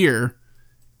of the year,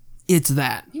 it's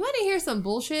that. You want to hear some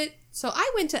bullshit? So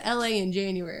I went to LA in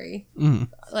January,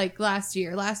 like last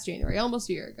January,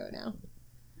 almost a year ago now.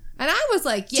 And I was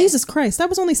like, yes. Jesus Christ, that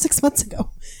was only 6 months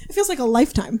ago. It feels like a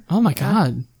lifetime. Oh my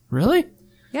God. Really?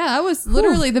 Yeah, that was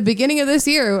literally the beginning of this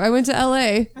year. I went to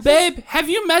LA. Babe, have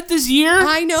you met this year?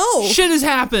 I know. Shit has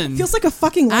happened. Feels like a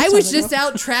fucking lifetime I was ago. just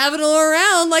out traveling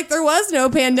around like there was no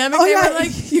pandemic. Oh, They yeah. were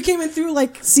like, You came in through,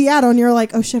 like, Seattle, and you're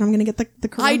like, oh, shit, I'm going to get the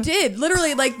corona. I did.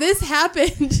 Literally, like, this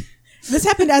happened. This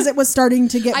happened as it was starting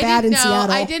to get bad in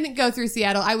Seattle. I didn't go through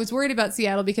Seattle. I was worried about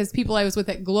Seattle because people I was with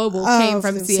at Global came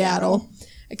from Seattle.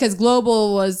 Because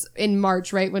Global was in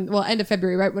March, right? End of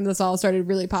February, right when this all started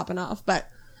really popping off. But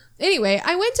anyway,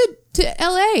 I went to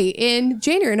LA in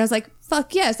January and I was like,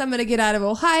 fuck yes, I'm going to get out of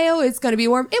Ohio. It's going to be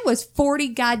warm. It was 40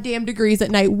 goddamn degrees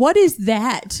at night. What is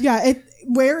that? Yeah,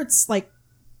 where it's like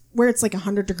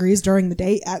 100 degrees during the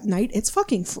day, at night, it's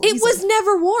fucking freezing. It was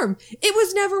never warm. It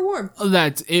was never warm.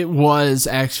 It was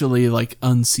actually like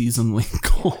unseasonably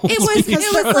cold. It was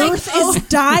like, Earth is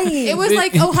dying. It was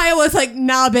like Ohio was like,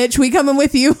 nah, bitch, we coming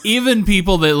with you. Even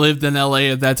people that lived in LA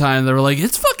at that time, they were like,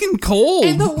 it's fucking cold.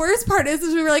 And the worst part is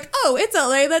we were like, oh, it's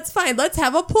LA, that's fine. Let's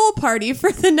have a pool party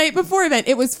for the night before event.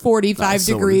 It was 45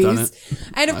 degrees.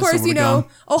 And of course,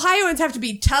 Ohioans have to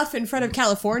be tough in front of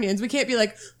Californians. We can't be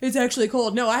like, it's actually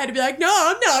cold. No, I had to be like, no,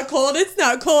 I'm not cold. It's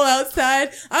not cold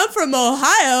outside. I'm from Ohio.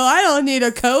 I don't need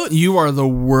a coat. You are the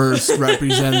worst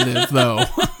representative, though.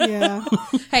 Yeah.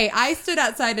 Hey, I stood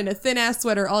outside in a thin-ass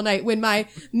sweater all night when my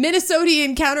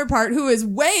Minnesotan counterpart, who is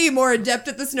way more adept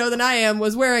at the snow than I am,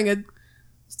 was wearing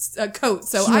a coat.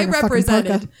 So I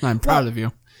represented. I'm proud of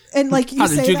you. And like, how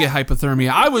did you get hypothermia?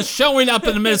 I was showing up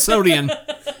in a Minnesotan.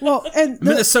 Well, and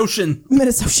Minnesotan.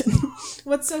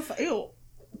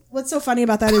 What's so funny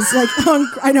about that is like,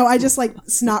 I know I just like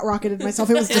snot rocketed myself.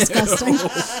 It was disgusting.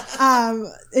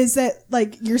 Is that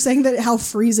like, you're saying that how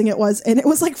freezing it was, and it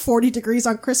was like 40 degrees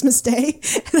on Christmas Day,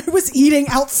 and I was eating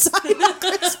outside on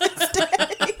Christmas Day.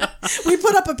 We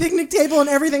put up a picnic table and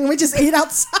everything, and we just ate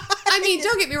outside. I mean,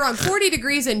 don't get me wrong. 40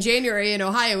 degrees in January in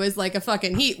Ohio is like a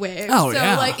fucking heat wave. Oh, so,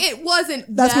 yeah. like, it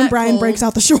wasn't That's when Brian cold. breaks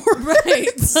out the shore. Right.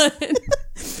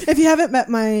 If you haven't met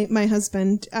my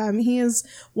husband, he is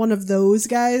one of those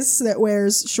guys that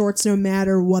wears shorts no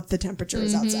matter what the temperature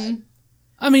is outside.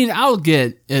 I mean, I'll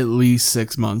get at least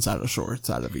 6 months out of shorts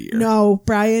out of a year. No,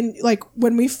 Brian, like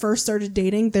when we first started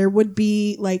dating, there would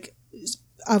be like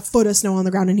a foot of snow on the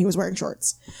ground and he was wearing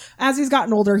shorts. As he's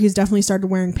gotten older, he's definitely started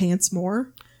wearing pants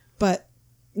more, but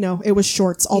no, it was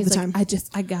shorts all the time.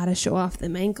 I gotta show off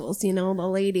them ankles. The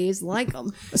ladies like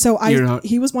them. So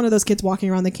he was one of those kids walking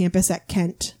around the campus at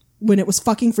Kent when it was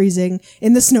fucking freezing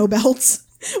in the snow belts,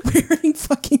 wearing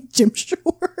fucking gym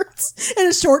shorts and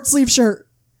a short sleeve shirt.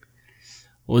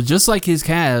 Well, just like his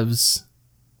calves,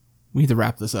 we need to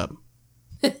wrap this up.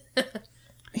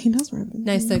 He does wrap it.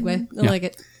 Nice segue. I like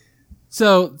it.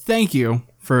 So thank you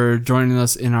for joining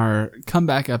us in our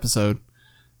comeback episode.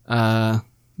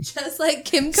 Just like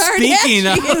Kim Kardashian. Speaking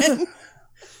of,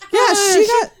 Yeah,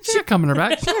 she got coming her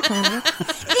back.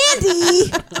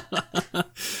 Andy.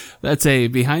 That's a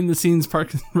behind the scenes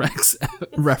Parks and Recs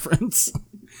reference.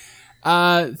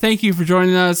 Thank you for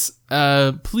joining us.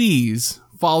 Please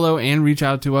follow and reach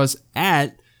out to us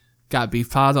at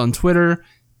GotBeefPod on Twitter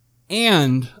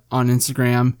and on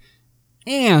Instagram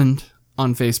and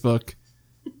on Facebook.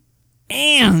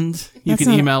 And you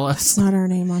can email us. That's not our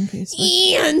name on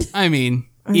Facebook. And I mean,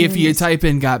 if you type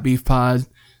in .beefpod,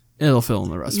 it'll fill in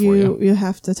the rest for you. You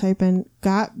have to type in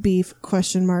 .beef ?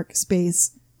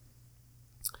 Space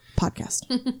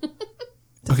podcast.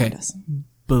 Okay.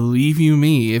 Believe you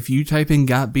me, if you type in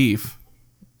 .beef,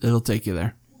 it'll take you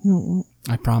there. No,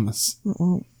 I promise. it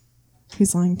won't.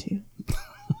 He's lying to you.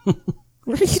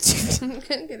 What are you doing?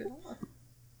 couldn't get it off.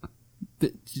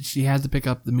 She had to pick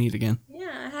up the meat again. Yeah,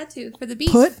 I had to for the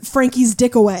beef. Put Frankie's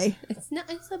dick away.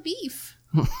 It's a beef.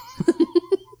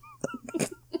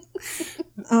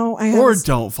 Oh, Or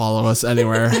don't follow us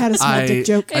anywhere. I had a small dick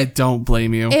joke. I don't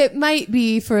blame you. It might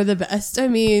be for the best. I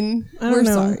mean, we're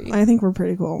sorry. I think we're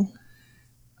pretty cool.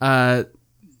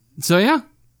 So yeah,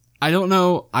 I don't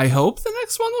know. I hope the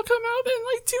next one will come out in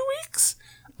like 2 weeks.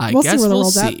 We'll see where the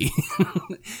world's at.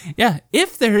 Yeah,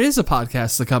 if there is a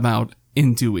podcast to come out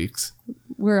in 2 weeks.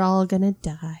 We're all gonna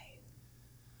die.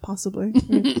 Possibly.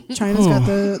 China's got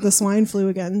the swine flu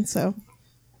again, so.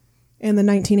 And the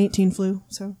 1918 flu,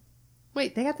 so.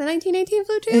 Wait, they got the 1918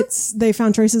 flu too? They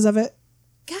found traces of it.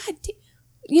 God,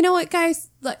 you know what, guys?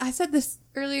 Like I said this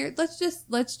earlier. Let's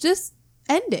just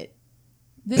end it.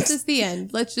 This is the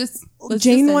end. Let's Jane just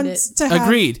end wants it. to have.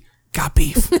 Agreed. Got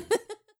beef.